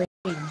video or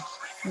game?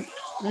 Like,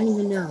 I don't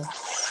even know.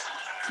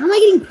 How am I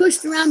getting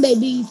pushed around by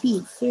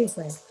BUP?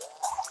 Seriously.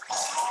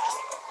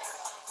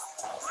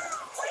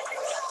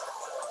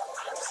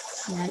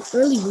 Yeah,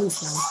 early blue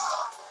shell.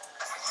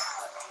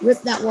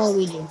 Rip that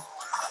Waluigi.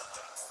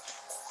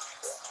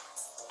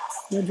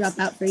 No drop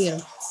out for you.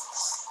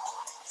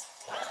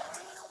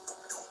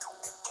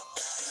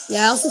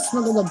 Yeah, I also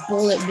smuggled a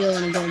bullet bill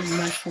and a golden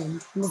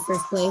mushroom in the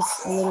first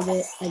place a little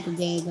bit, like a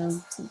day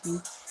ago,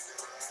 something.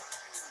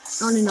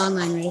 On an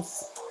online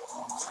race.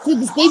 Dude,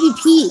 this baby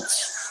Peach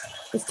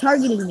is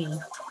targeting me.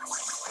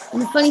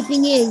 And the funny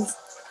thing is,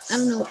 I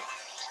don't know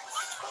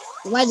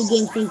why the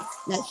game thinks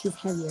that she's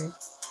heavier.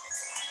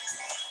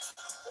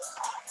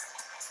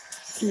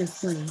 It's kind of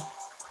funny.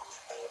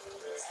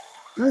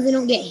 As long as I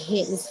don't get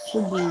hit, this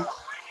should be a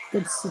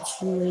good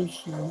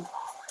situation.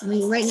 I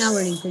mean, right now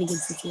we're in a pretty good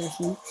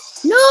situation.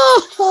 No!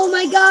 Oh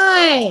my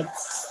god!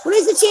 What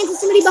is the chance of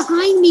somebody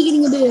behind me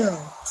getting a bill?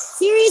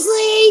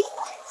 Seriously?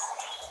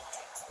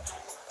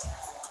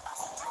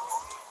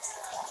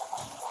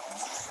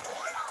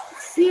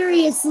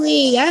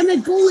 Seriously, I have my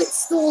bullet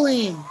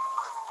stolen.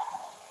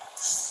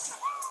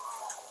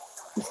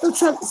 I'm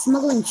still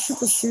smuggling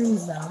triple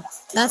shrooms though.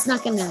 That's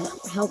not going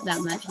to help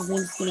that much because I'm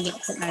just going to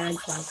get hit by red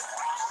shells.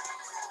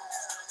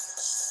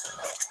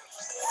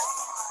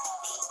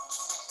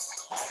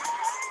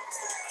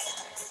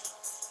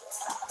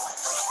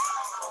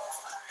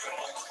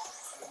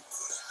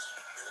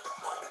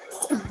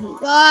 Oh my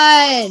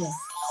god!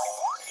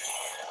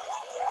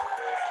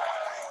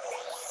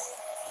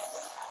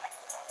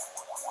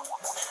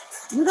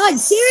 Oh my god,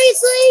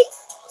 seriously?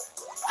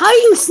 How do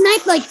you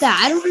snipe like that?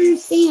 I don't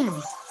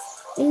understand.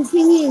 And the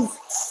thing is,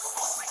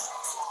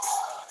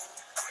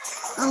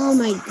 oh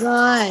my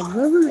god,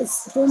 whoever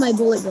stole my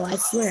bullet bill, I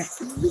swear.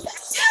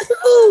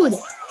 Oh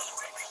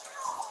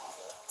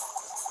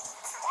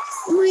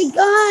my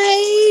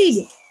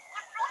god,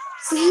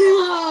 dude!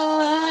 Oh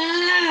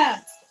my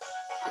god!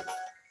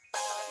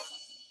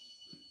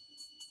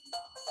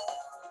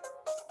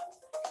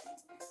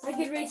 My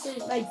good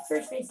races, my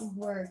first races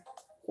were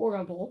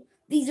horrible.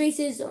 These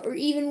races are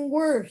even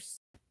worse.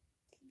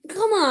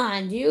 Come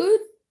on,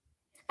 dude.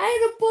 I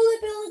had a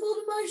bullet bill and a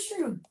golden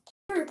mushroom.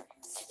 Whenever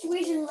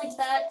situations like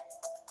that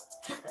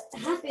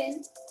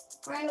happen,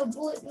 where I have a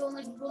bullet bill and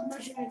like a golden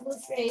mushroom in a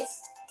close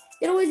race,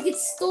 it always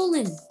gets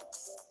stolen.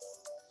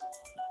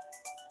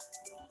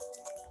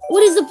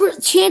 What is the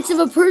chance of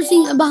a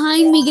person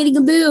behind me getting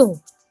a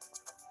bill?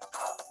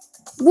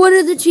 What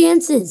are the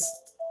chances?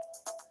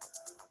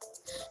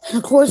 And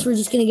of course, we're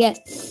just gonna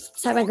get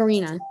Sideback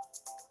Arena.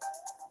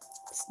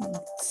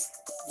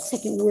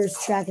 Second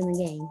worst track in the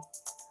game.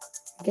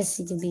 I guess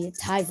it could be a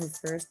tie for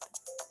first.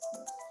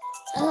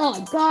 Oh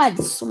my god,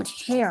 there's so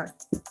much hair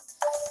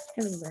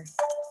everywhere.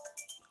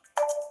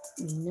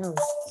 My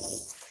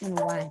nose. I don't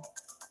know why.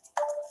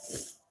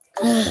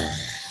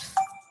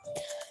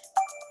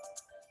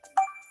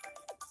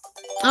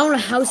 I don't know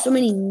how so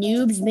many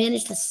noobs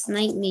managed to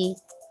snipe me.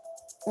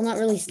 Well, not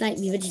really snipe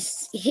me, but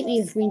just hit me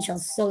with green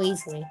shells so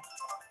easily.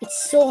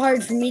 It's so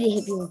hard for me to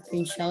hit people with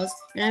green shells,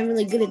 and I'm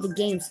really good at the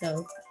game,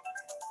 so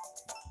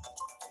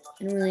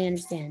I don't really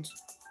understand.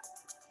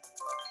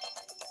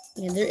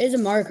 Yeah, there is a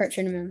Mario Kart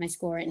tournament in my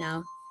school right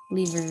now,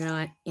 believe it or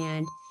not,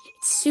 and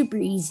it's super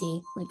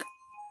easy. Like,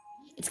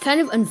 it's kind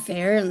of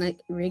unfair and like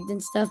rigged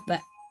and stuff,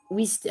 but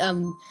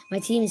my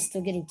team is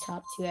still getting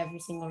top 2 every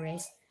single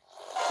race.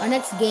 Our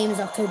next game is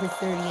October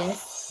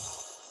 30th,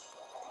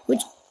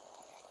 which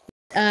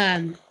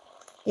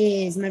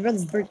is my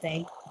brother's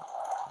birthday.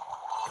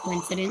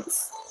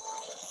 Coincidence?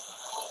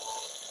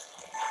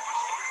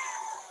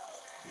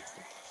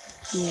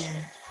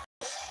 Yeah.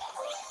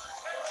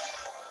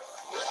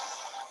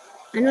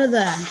 I know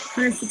the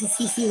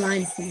 150cc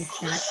line is in the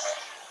chat.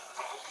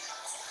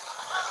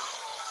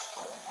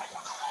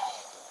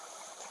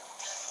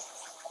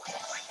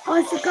 Oh,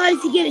 I forgot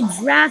if you get a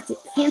draft, it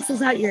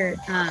cancels out your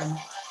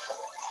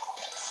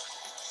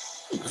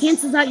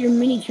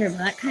mini turbo.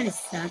 That kind of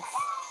sucks.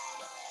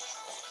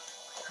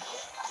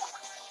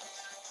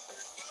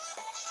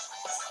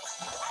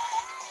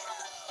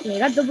 Yeah, I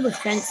got double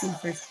defense in the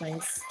first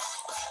place.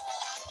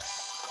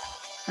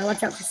 I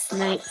watch out for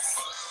snipes.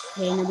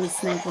 Okay, nobody's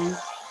sniping.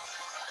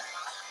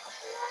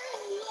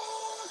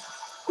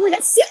 Oh my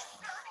god, shit!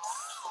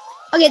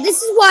 Okay,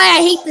 this is why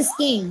I hate this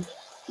game.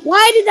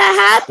 Why did that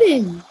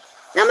happen?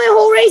 Now my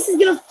whole race is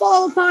gonna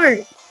fall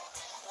apart.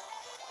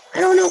 I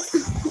don't know.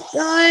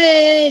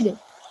 God.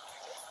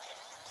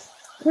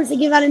 Of course, I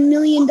give out $1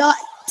 million.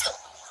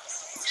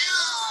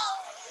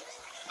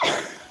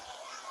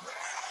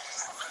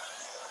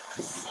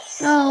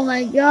 Oh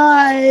my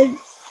god.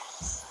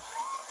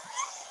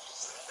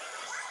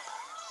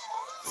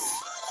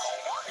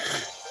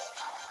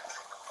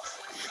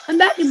 I'm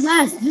back in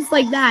last, just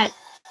like that.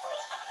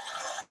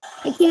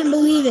 I can't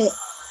believe it.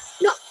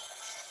 No.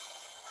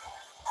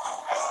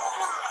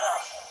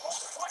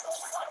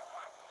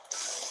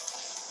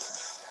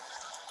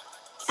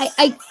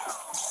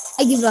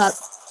 I give up.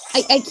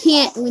 I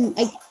can't win.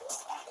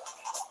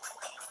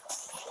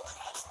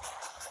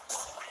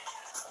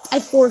 I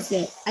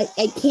forfeit. I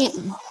can't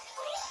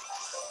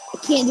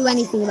do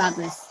anything about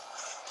this.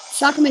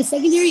 Shock in my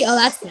secondary? Oh,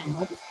 that's gonna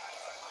help.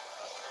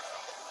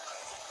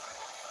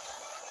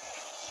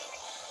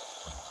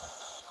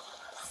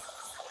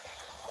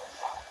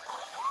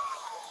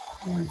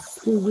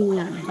 Screw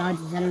out of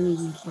dodges. I don't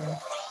even care.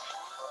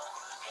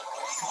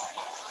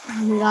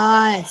 Oh my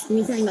gosh. Give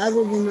me something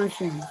other than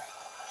mushrooms.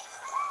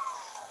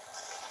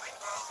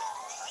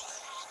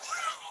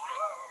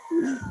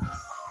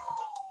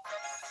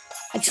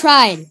 I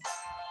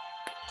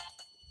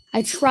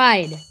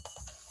tried.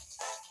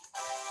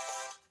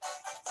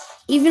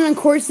 Even on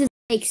courses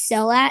I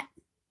excel at,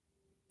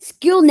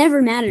 skill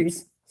never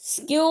matters.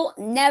 Skill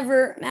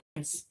never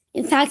matters.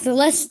 In fact, the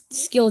less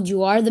skilled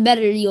you are, the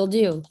better you'll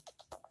do.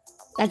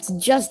 That's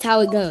just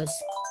how it goes.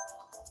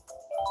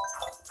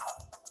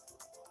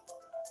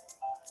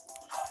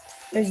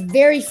 There's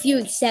very few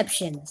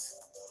exceptions.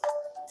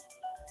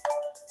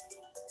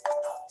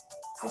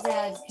 Such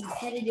as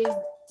competitive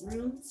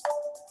rooms,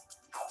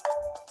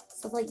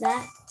 stuff like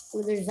that,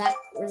 where there's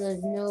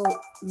no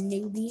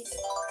newbies.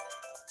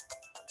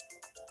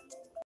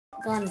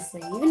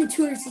 Honestly, even a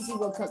 200cc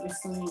World Cup is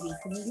still newbies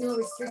because there's no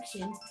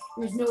restriction.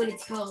 There's no way to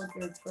tell if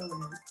they're a pro or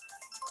not.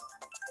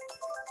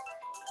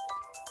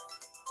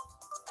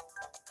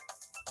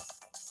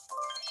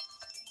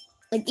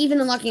 Like,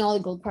 even unlocking all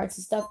the gold parts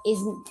and stuff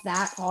isn't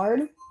that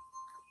hard.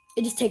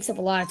 It just takes up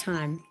a lot of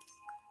time.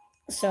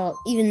 So,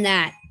 even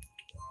that.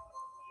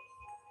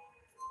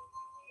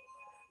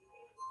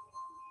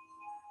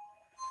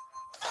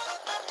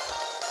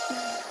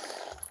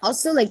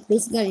 Also, like,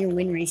 basing on your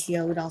win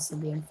ratio would also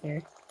be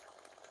unfair.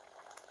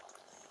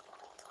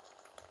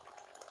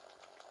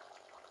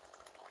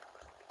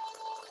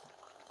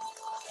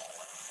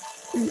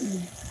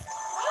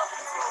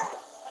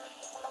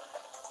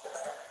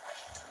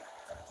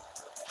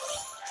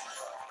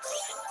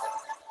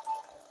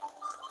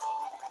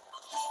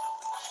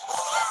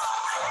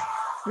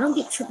 I don't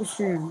get triple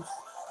shrooms.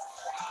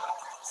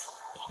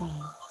 Okay.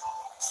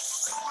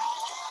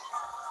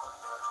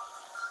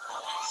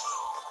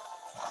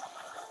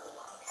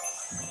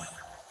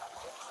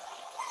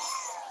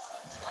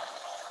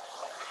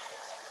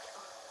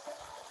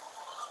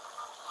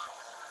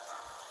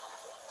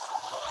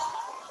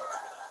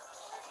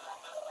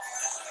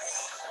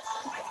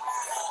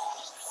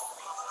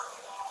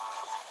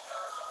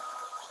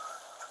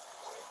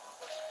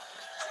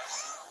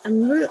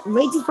 I'm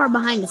way too far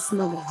behind to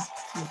smuggle.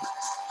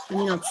 I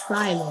mean, I'll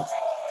try, but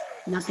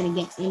I'm not gonna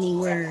get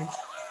anywhere.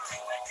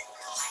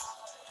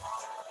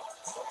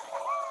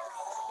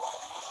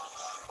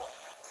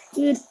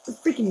 Dude, the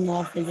freaking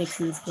wall physics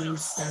in this game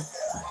suck.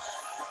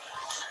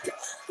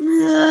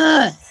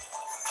 I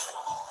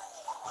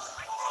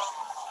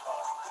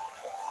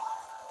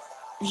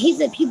hate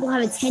that people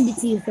have a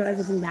tendency to throw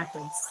everything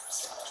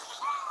backwards.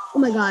 Oh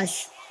my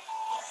gosh.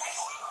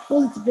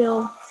 Bullet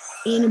Bill,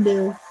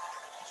 Annabelle.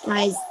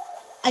 Guys,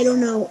 I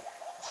don't know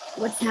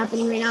what's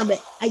happening right now,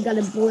 but I got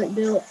a bullet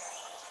bill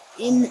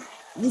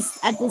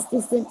at this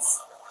distance.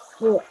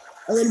 Well,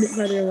 a little bit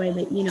further away,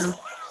 but you know.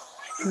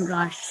 Oh my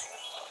gosh.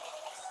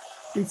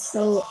 I'm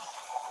so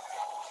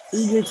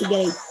eager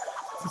to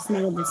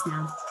smuggle this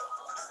now.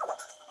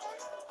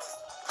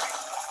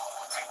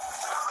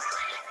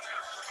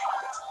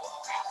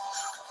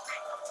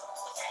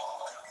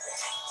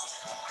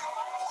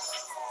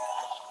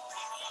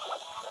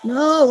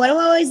 No, why do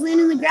I always land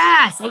in the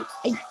grass?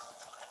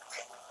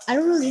 I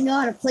don't really know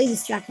how to play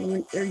this track or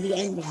the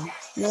ending.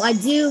 Well, I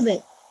do,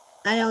 but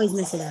I always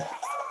mess it up.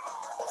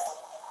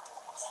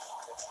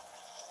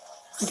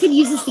 I could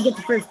use this to get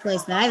to first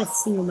place, but I have a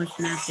single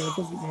mushroom after, which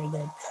isn't very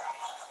good.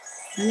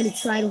 I'm going to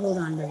try to hold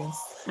on to this.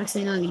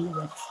 Actually, no, I'm going to do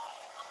it.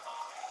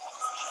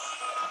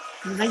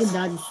 If I can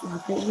dodge a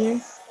shot right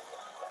here.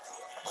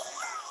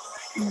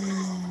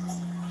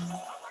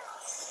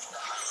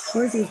 Of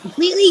course, it was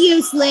completely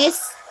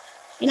useless.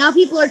 And now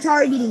people are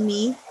targeting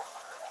me.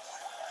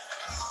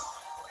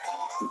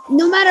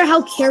 No matter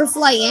how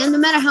careful I am, no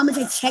matter how much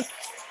I check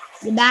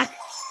the back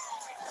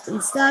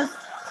and stuff,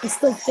 I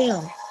still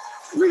fail.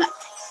 Oh my god.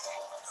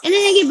 And then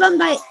I get bumped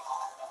by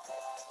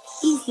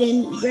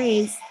Ethan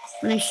Graves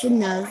when I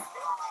shouldn't have.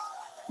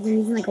 I'm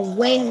using like a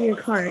way heavier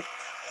cart.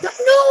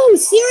 No,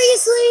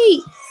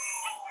 seriously!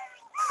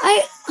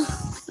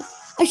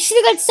 I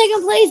should have got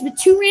second place, but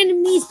 2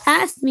 random knees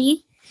passed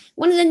me.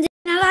 One of them didn't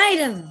have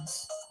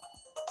items.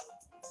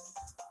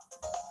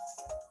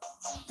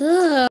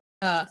 Ugh.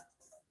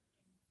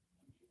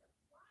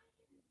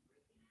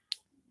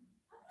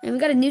 And we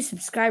got a new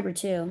subscriber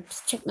too.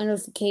 Just check my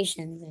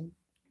notifications. And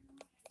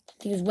I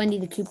think it was Wendy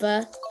the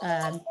Koopa.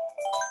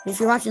 If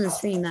you're watching the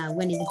stream,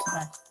 Wendy the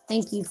Koopa,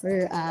 thank you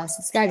for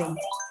subscribing.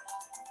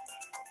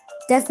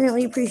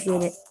 Definitely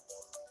appreciate it.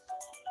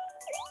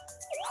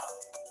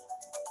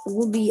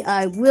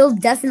 I will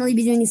definitely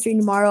be doing a stream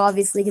tomorrow,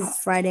 obviously, because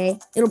it's Friday.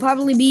 It'll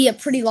probably be a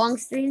pretty long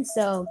stream,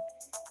 so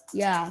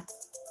yeah.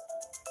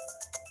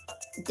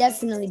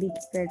 Definitely be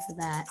prepared for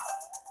that.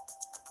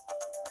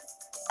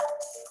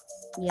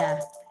 Yeah,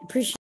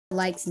 appreciate the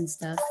likes and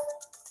stuff.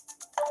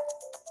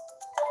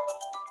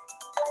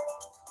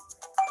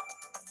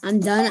 I'm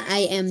done.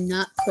 I am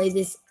not play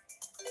this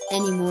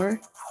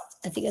anymore.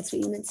 I think that's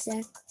what you meant to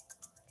say.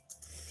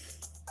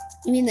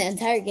 You mean the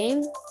entire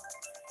game?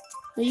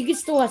 Well, you can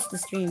still watch the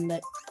stream,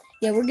 but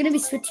yeah, we're gonna be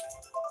switching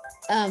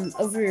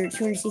over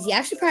 200cc.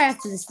 Actually, probably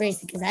after this race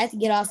because I have to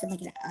get off at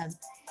like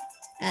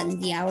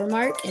at the hour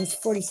mark, and it's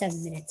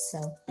 47 minutes. So,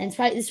 and it's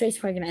probably this race is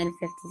probably gonna end at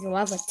 50. So we'll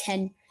have like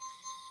 10,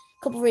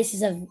 couple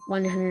races of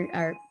 100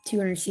 or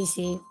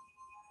 200cc.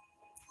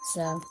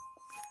 So,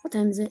 what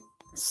time is it?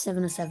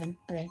 7:07.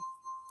 Okay.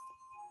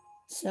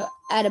 So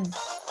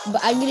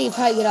but I'm gonna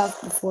probably get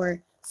off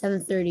before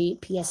 7:30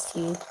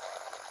 PST.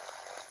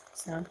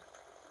 So.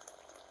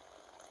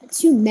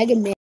 2 Mega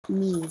Man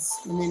Me's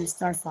and then a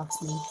Star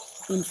Fox me.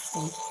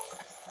 Interesting.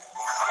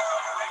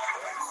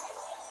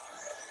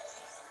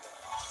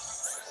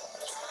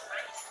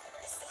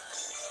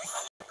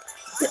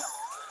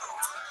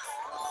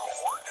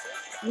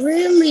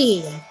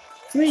 Really?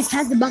 Somebody just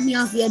has to bump me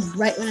off the edge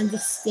right when I'm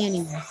just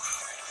standing there.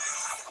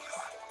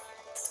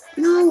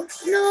 No,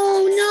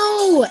 no,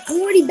 no!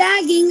 I'm already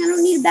bagging. I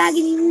don't need a bag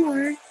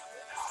anymore.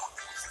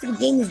 The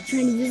game is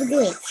trying to do the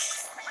glitch.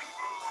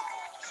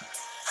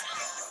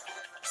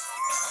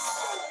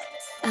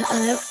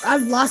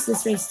 I've lost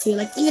this race too.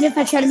 Like, even if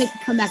I try to make a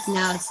comeback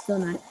now, it's still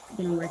not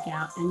gonna work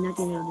out. I'm not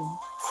gonna be able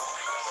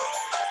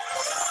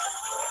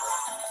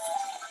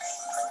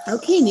to.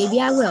 Okay, maybe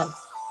I will.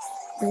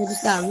 I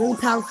just got a really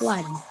powerful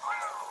item.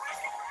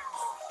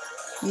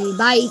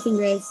 Bye, Ethan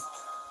Graves.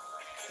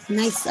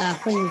 Nice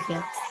playing with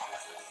you.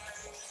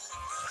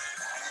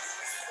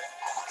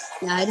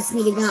 Now I just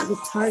need to not get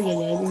targeted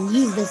and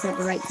use this at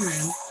the right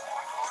time.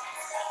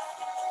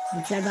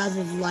 Which I thought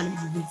there's a lot of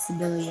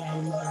invincibility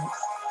items.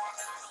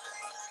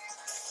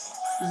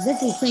 He's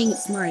definitely playing it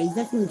smart. He's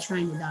definitely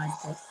trying to dodge,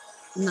 but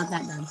I'm not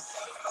that dumb.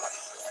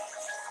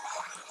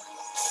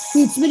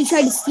 Dude, somebody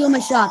tried to steal my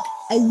shock.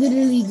 I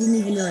literally didn't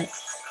even know it.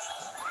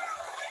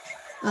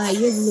 Alright,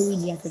 here's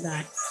Luigi, I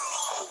forgot.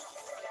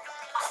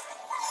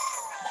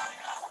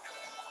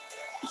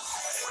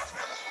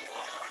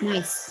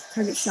 Nice.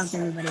 Target shocked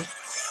everybody. And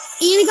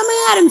I got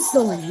my item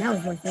stolen. That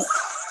was worth it.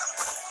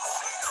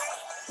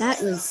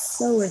 That was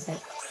so worth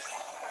it.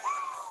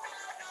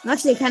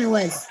 Actually, it kind of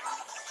was.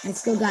 I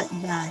still got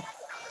that.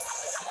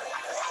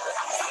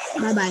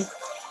 Bye-bye.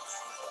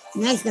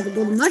 Nice, got the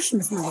golden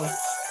mushroom smuggle.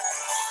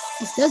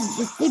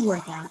 This did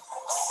work out.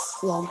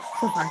 Well,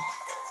 so far.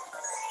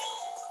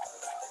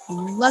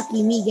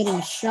 Lucky me getting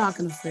a shock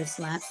on the first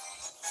lap.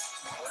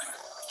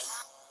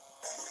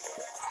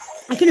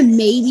 I could have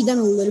maybe done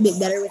a little bit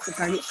better with the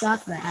target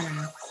shock, but I don't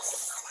know.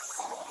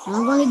 As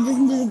long as it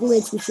doesn't do the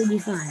glitch, we should be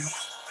fine.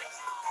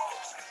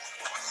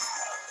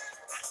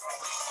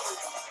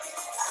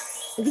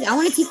 Okay, I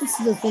want to take this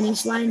to the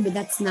finish line, but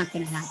that's not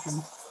going to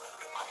happen.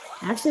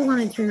 I actually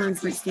want to turn on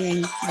front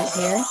steering right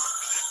here.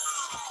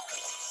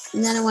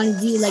 And then I want to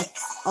do like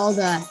all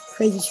the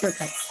crazy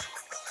shortcuts.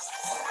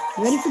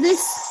 You ready for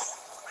this?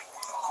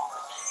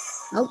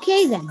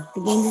 Okay then.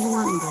 The game doesn't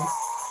want me to.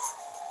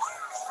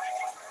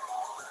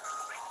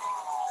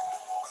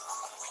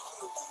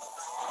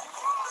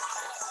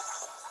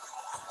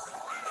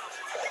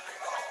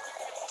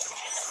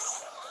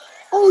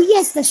 Oh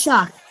yes, the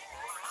shock.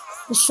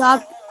 The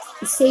shock,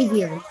 the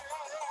savior.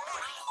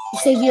 The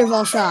savior of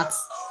all shocks.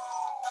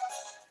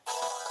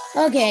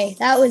 Okay,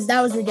 that was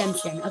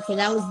redemption. Okay,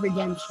 that was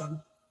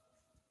redemption.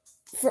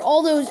 for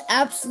all those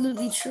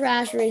absolutely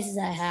trash races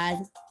I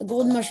had, the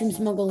Golden Mushroom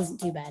Smuggle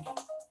isn't too bad.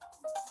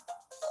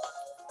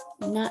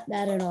 Not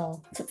bad at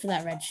all, except for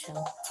that red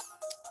shell.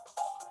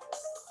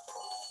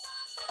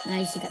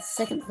 Nice, you got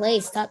second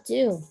place, top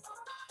 2.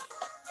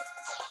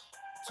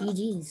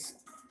 GG's.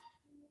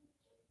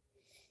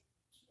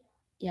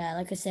 Yeah,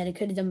 like I said, I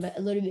could have done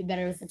a little bit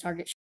better with the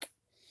target.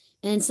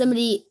 And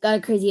somebody got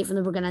a crazy hit from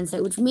the Broken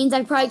Insight, which means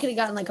I probably could have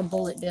gotten like a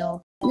bullet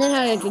bill. And then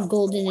had like a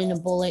golden and a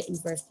bullet in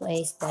first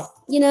place, but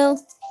you know.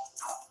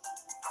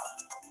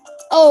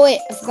 Oh wait,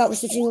 I forgot we're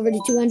switching over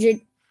to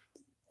 200.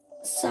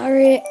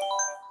 Sorry.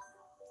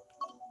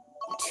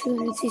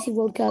 200cc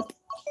World Cup.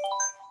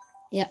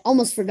 Yeah,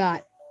 almost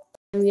forgot.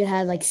 And we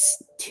had like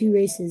 2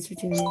 races for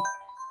 200.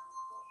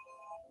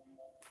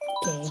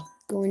 Okay,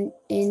 going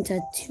into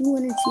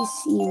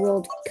 200cc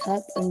World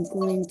Cup, I'm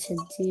going to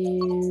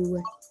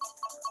do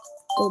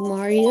Gold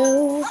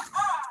Mario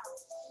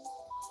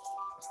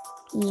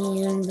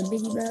and the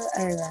Biggie Bell,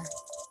 or the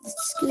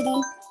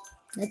Scooty.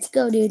 Let's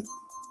go, dude.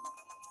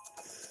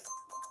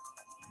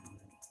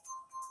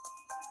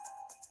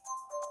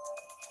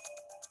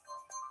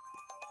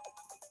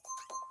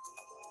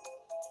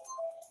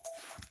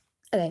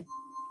 Okay,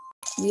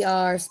 we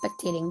are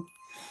spectating.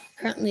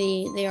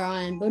 Currently, they are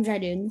on Bone Dry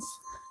Dunes.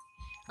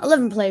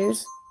 11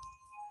 players.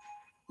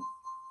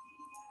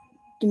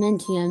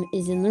 Dementium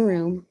is in the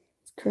room.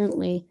 It's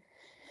currently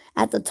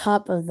at the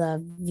top of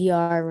the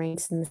VR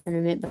ranks in the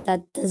tournament, but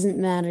that doesn't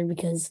matter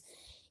because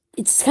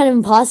it's kind of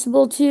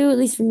impossible to, at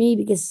least for me,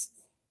 because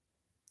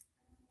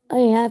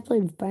oh yeah, I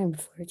played with Brian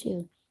before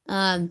too.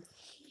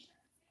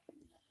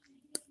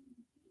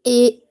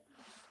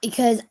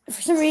 Because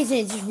for some reason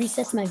it just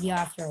resets my VR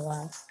after a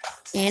while.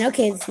 And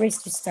okay, this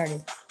race just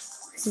started.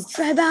 This is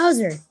Try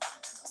Bowser.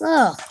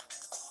 Oh.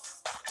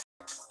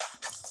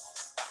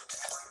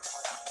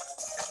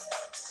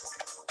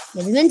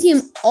 Yeah,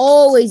 Dementium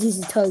always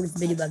uses Toad with the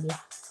Bitty Buggy.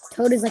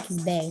 Toad is like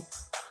his bae.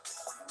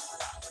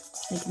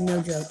 Like,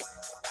 no joke.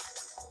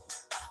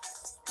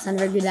 It's not a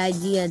very good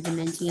idea,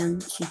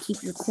 Dementium. You should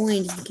keep your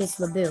coin just in case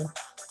of a boo.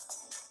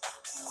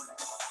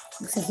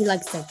 Looks like he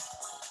likes to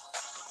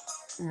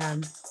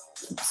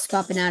keep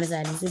scopping out his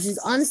items, which is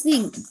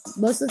honestly,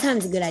 most of the time,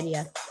 it's a good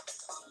idea.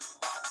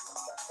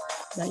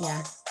 But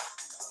yeah.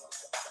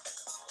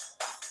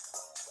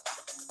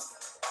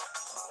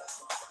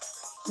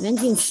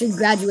 Dementium should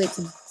graduate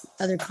to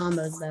other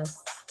combos, though.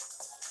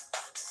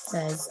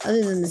 Because,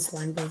 other than this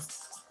one, because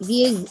if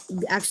he is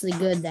actually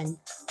good, then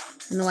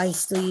I don't know why he's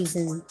still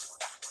using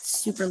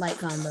super light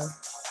combo.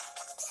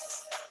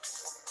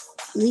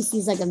 At least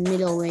he's like a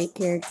middleweight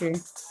character.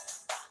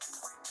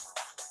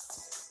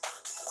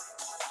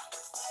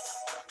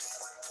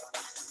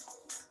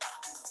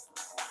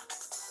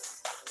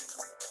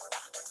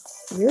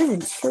 He lives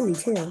in Chile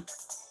too.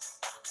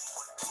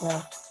 So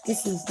I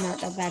guess he's not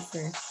that bad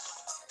for.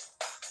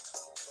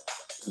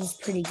 He's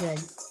pretty good.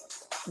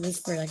 At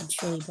least for like a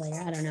Chile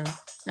player. I don't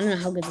know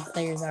how good the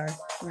players are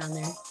around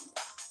there.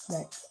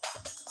 But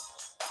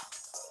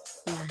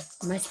yeah,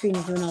 my screen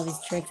is doing all these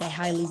tricks. I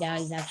highly doubt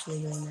he's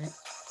actually doing that.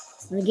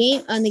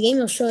 On the game,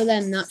 you'll show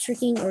them not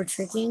tricking or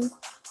tricking.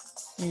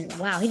 And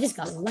wow, he just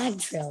got lag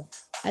trailed.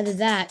 Either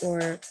that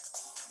or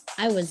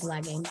I was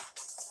lagging.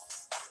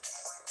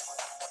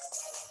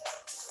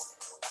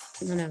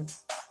 I don't know.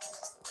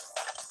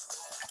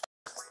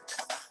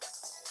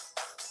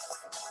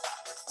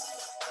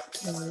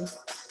 Okay.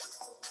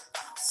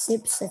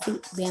 Sips, I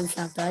think Bam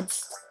Shock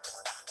dodged.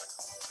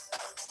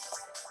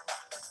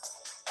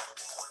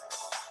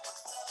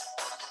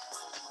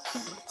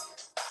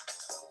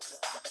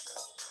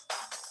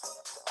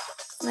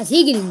 Why is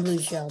he getting blue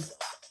shelled?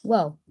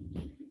 Whoa.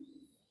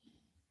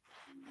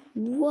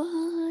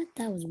 What?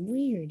 That was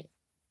weird.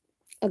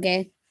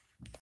 Okay.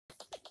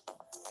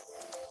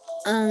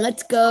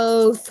 Let's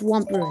go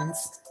Swamp Ruins.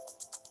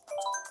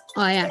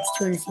 Oh yeah, it's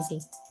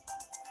 200cc.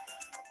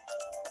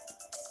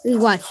 Please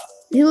watch.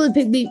 There's going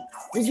to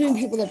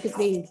be people that pick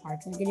baby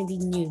parts. They're going to be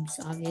noobs,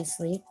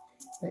 obviously.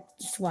 But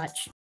just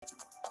watch.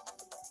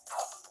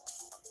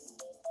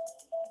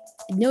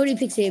 If nobody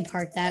picks baby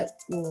part, that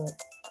will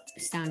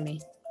astound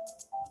me.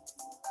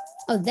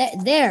 Oh,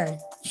 there.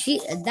 So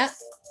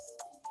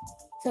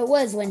it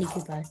was Wendy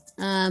Koopa.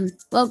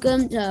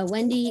 Welcome to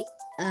Wendy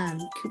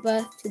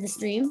Koopa to the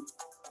stream.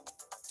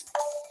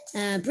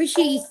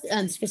 Appreciate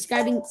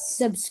you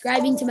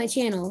subscribing to my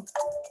channel.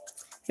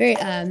 Very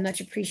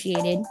much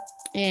appreciated.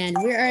 And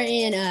we are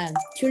in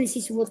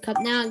 200cc World Cup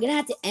now. I'm gonna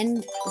have to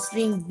end the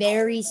stream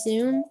very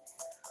soon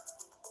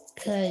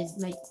because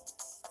my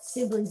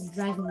siblings are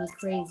driving me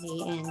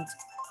crazy. And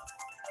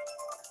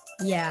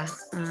yeah,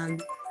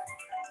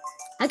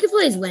 I could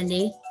play as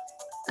Wendy.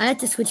 I have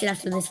to switch it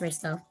after this race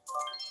though.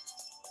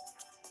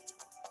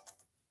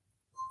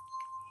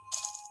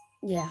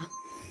 Yeah,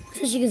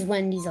 especially because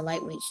Wendy's a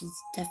lightweight.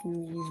 She's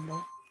definitely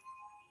usable.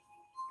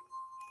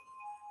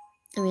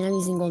 I mean, I'm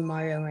using Gold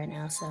Mario right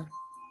now, so.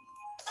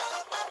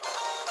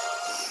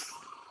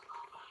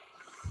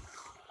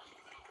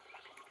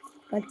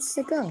 Let's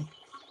go.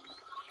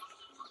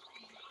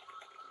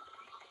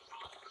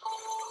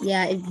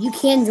 Yeah, if you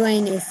can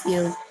join if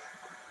you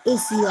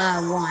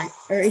want,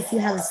 or if you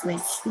have a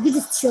Switch. You can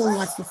just chill and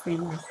watch the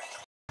stream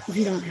if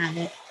you don't have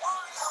it.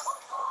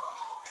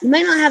 You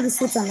might not have the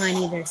Switch online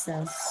either,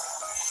 so.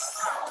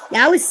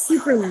 Yeah, I was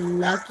super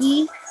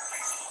lucky,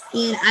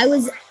 and I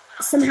was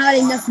somehow had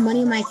enough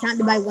money in my account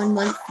to buy 1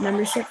 month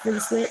membership for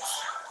the Switch.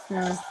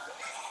 So,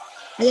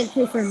 I get to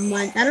pay for a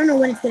month. I don't know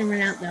when it's going to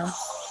run out, though.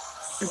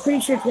 I'm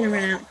pretty sure it's going to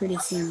run out pretty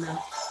soon, though.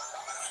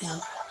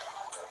 So.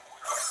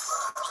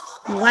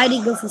 Why did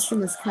he go for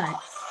streamless cut?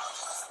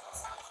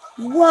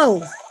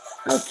 Whoa!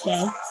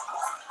 Okay.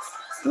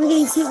 I'm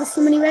getting hit with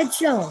so many red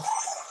shells.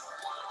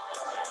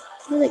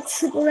 They're like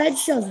triple red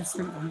shells or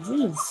something.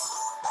 Jeez.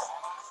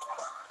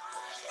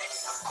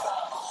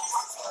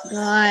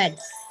 God.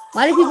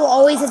 Why do people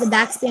always have the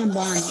backspam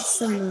bomb? It's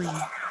so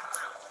annoying.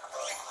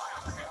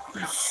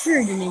 I'm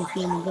sure didn't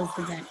even go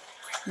for that.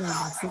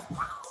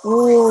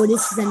 Oh,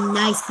 this is a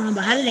nice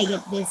combo. How did I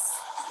get this?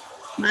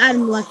 My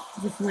item luck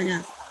just went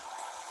up.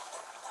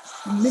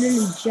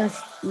 Literally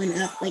just went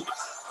up like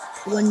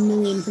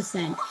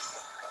 1,000,000%.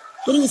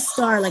 Getting a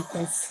star like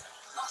this.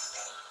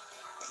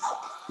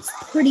 It's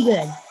pretty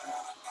good.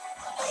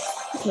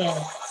 Okay.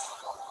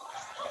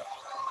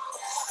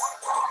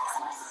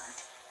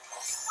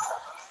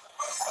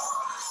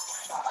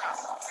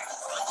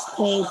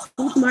 Okay,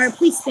 Mario,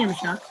 please spam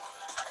shock.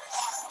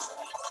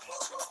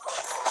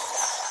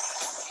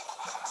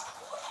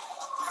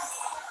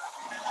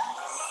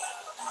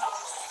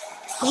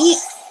 Dang it.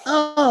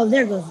 Oh,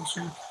 there goes the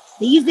shock.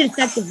 They used it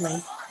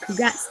effectively.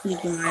 Congrats,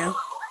 Sneaky Mario.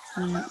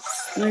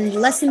 Learned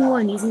lesson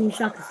 1, using your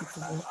shock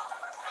effectively.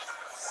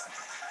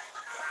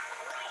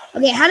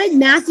 Okay, how did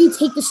Matthew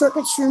take the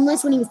shortcut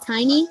Shroomless when he was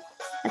tiny?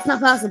 That's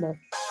not possible.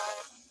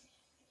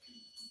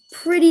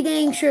 Pretty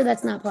dang sure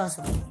that's not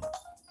possible.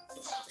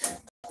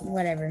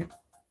 Whatever.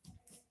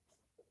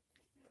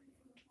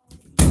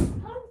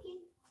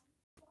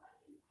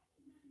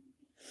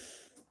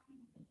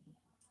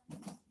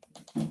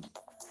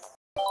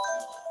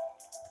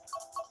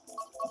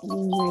 Here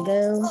we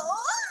go.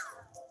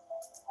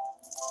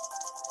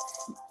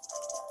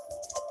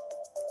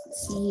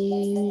 Let's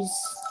use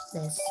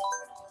this.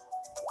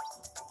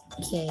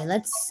 Okay,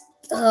 let's...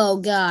 Oh,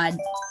 God.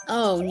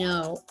 Oh,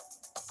 no.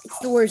 It's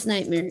the worst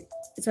nightmare.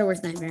 It's our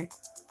worst nightmare.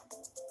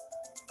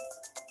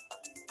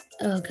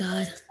 Oh,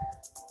 God.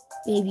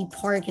 Baby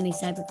Park in a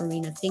Cyber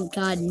Arena. Thank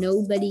God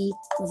nobody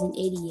was an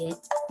idiot.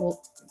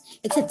 Well,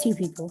 except 2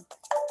 people.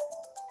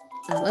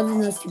 Other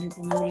than those 2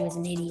 people, nobody was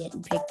an idiot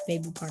and picked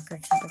Baby Park or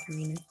Cyber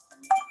Arena.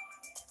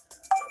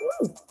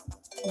 Woo!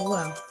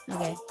 Wow.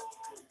 Okay.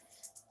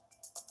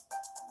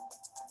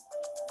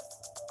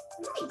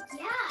 Oh my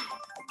God.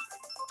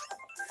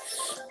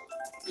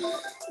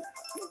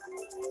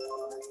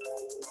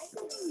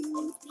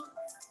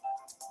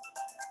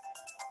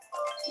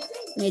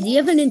 Wait, do you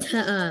have a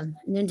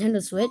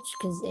Nintendo Switch?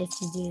 Because if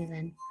you do,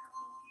 then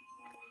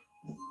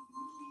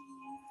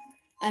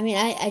I mean,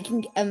 I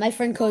can. My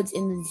friend code's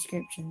in the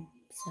description,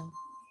 so.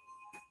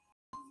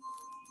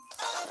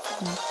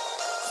 Yeah,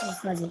 so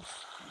fuzzy.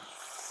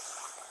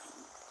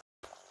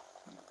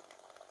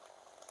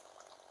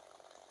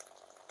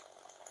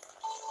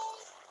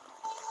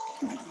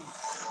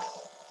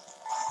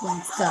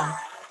 Let's go.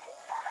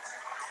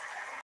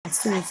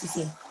 That's too nice to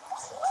see.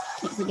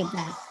 Can't forget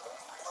that.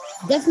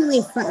 Definitely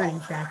a front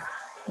running track,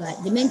 but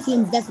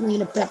Dementium's definitely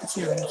gonna put up a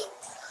challenge.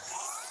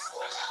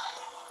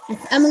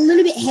 I'm a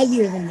little bit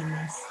heavier than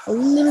them, a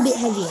little bit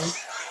heavier,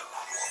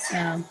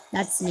 so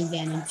that's an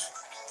advantage.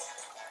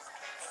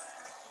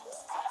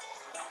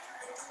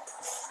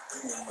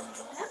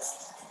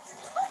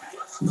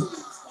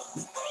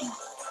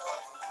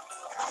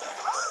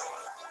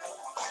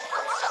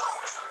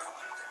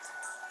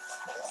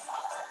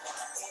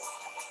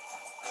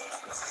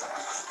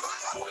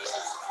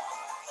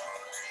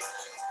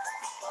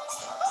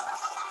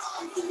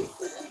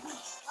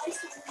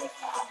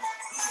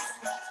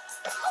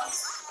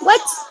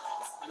 What?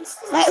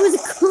 That was a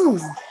cone.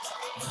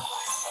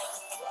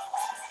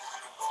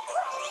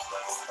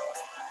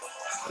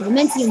 The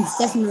Dementium's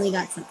definitely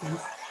got something.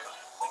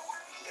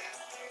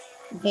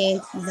 Okay,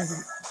 he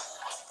doesn't.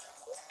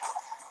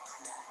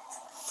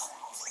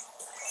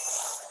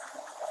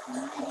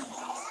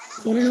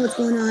 I don't know what's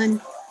going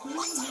on.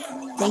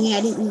 Dang it,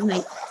 I didn't use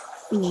my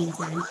thingy in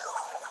time.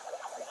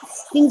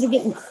 Things are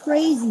getting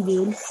crazy,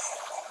 dude.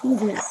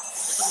 Things are...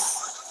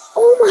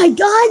 Oh my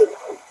God!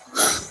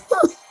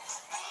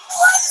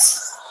 What?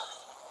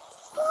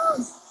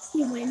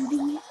 You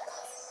Wendy?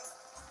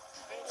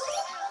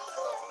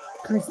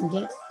 Carson,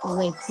 get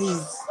away,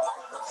 please.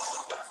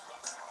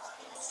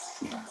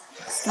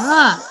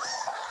 Stop!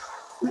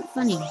 It's not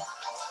funny.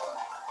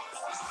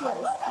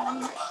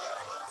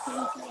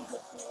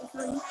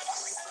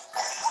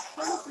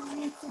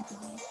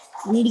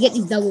 I need to get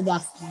these double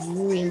boxes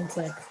really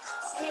quick.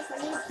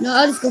 No,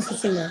 I'll just go for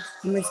single.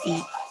 I'm risking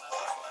it.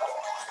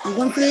 I'm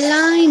going for the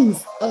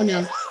lines. Oh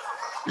no.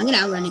 I'm gonna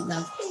outrun it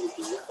though.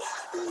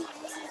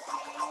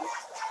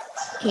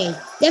 Okay,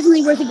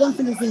 definitely worth it going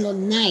for the single.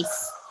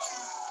 Nice.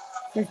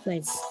 First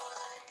place.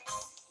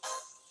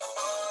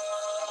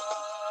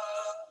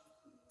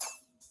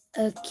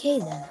 Okay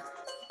then.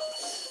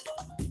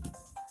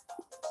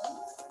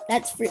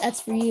 That's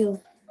for you,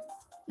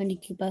 Wendy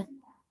Koopa.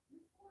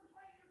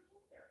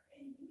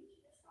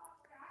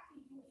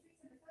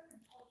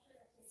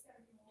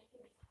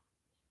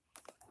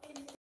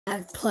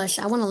 Plush.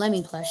 I want a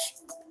Lemmy plush.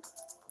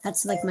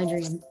 That's like my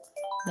dream.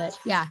 But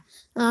yeah.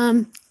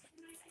 I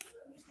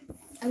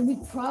will be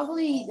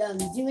probably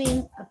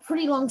doing a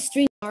pretty long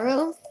stream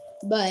tomorrow.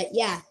 But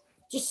yeah.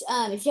 Just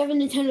if you have a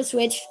Nintendo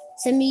Switch,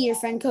 send me your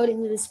friend code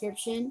in the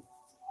description.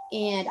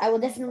 And I will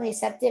definitely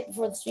accept it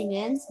before the stream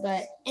ends.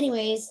 But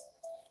anyways,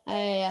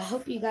 I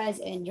hope you guys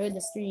enjoyed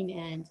the stream,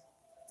 and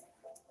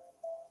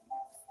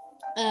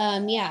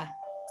yeah.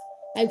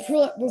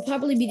 We'll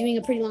probably be doing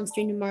a pretty long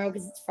stream tomorrow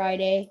because it's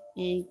Friday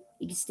and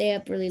you can stay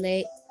up really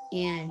late.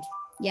 And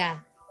yeah.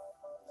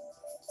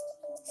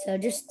 So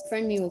just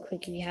friend me real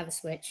quick if you have a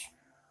Switch.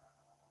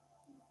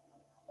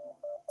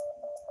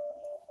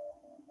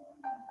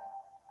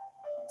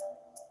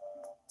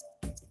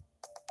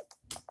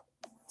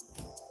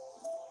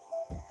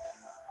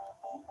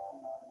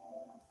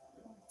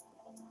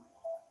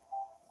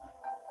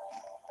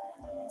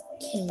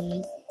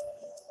 Okay.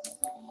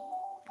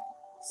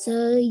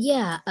 So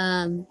yeah,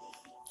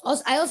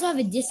 also I also have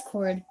a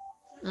Discord.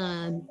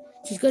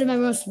 Just go to my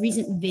most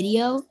recent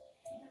video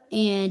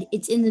and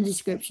it's in the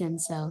description.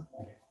 So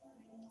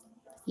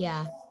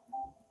yeah.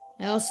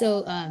 I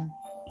also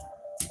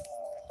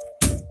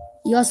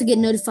you also get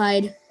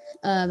notified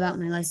about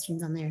my live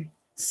streams on there.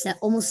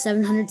 Almost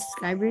 700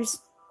 subscribers.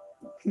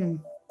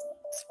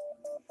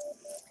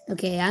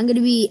 Okay, I'm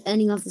gonna be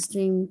ending off the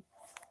stream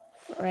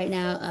right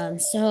now.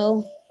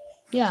 So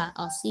yeah,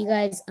 I'll see you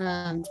guys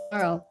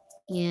tomorrow,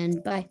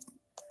 and bye.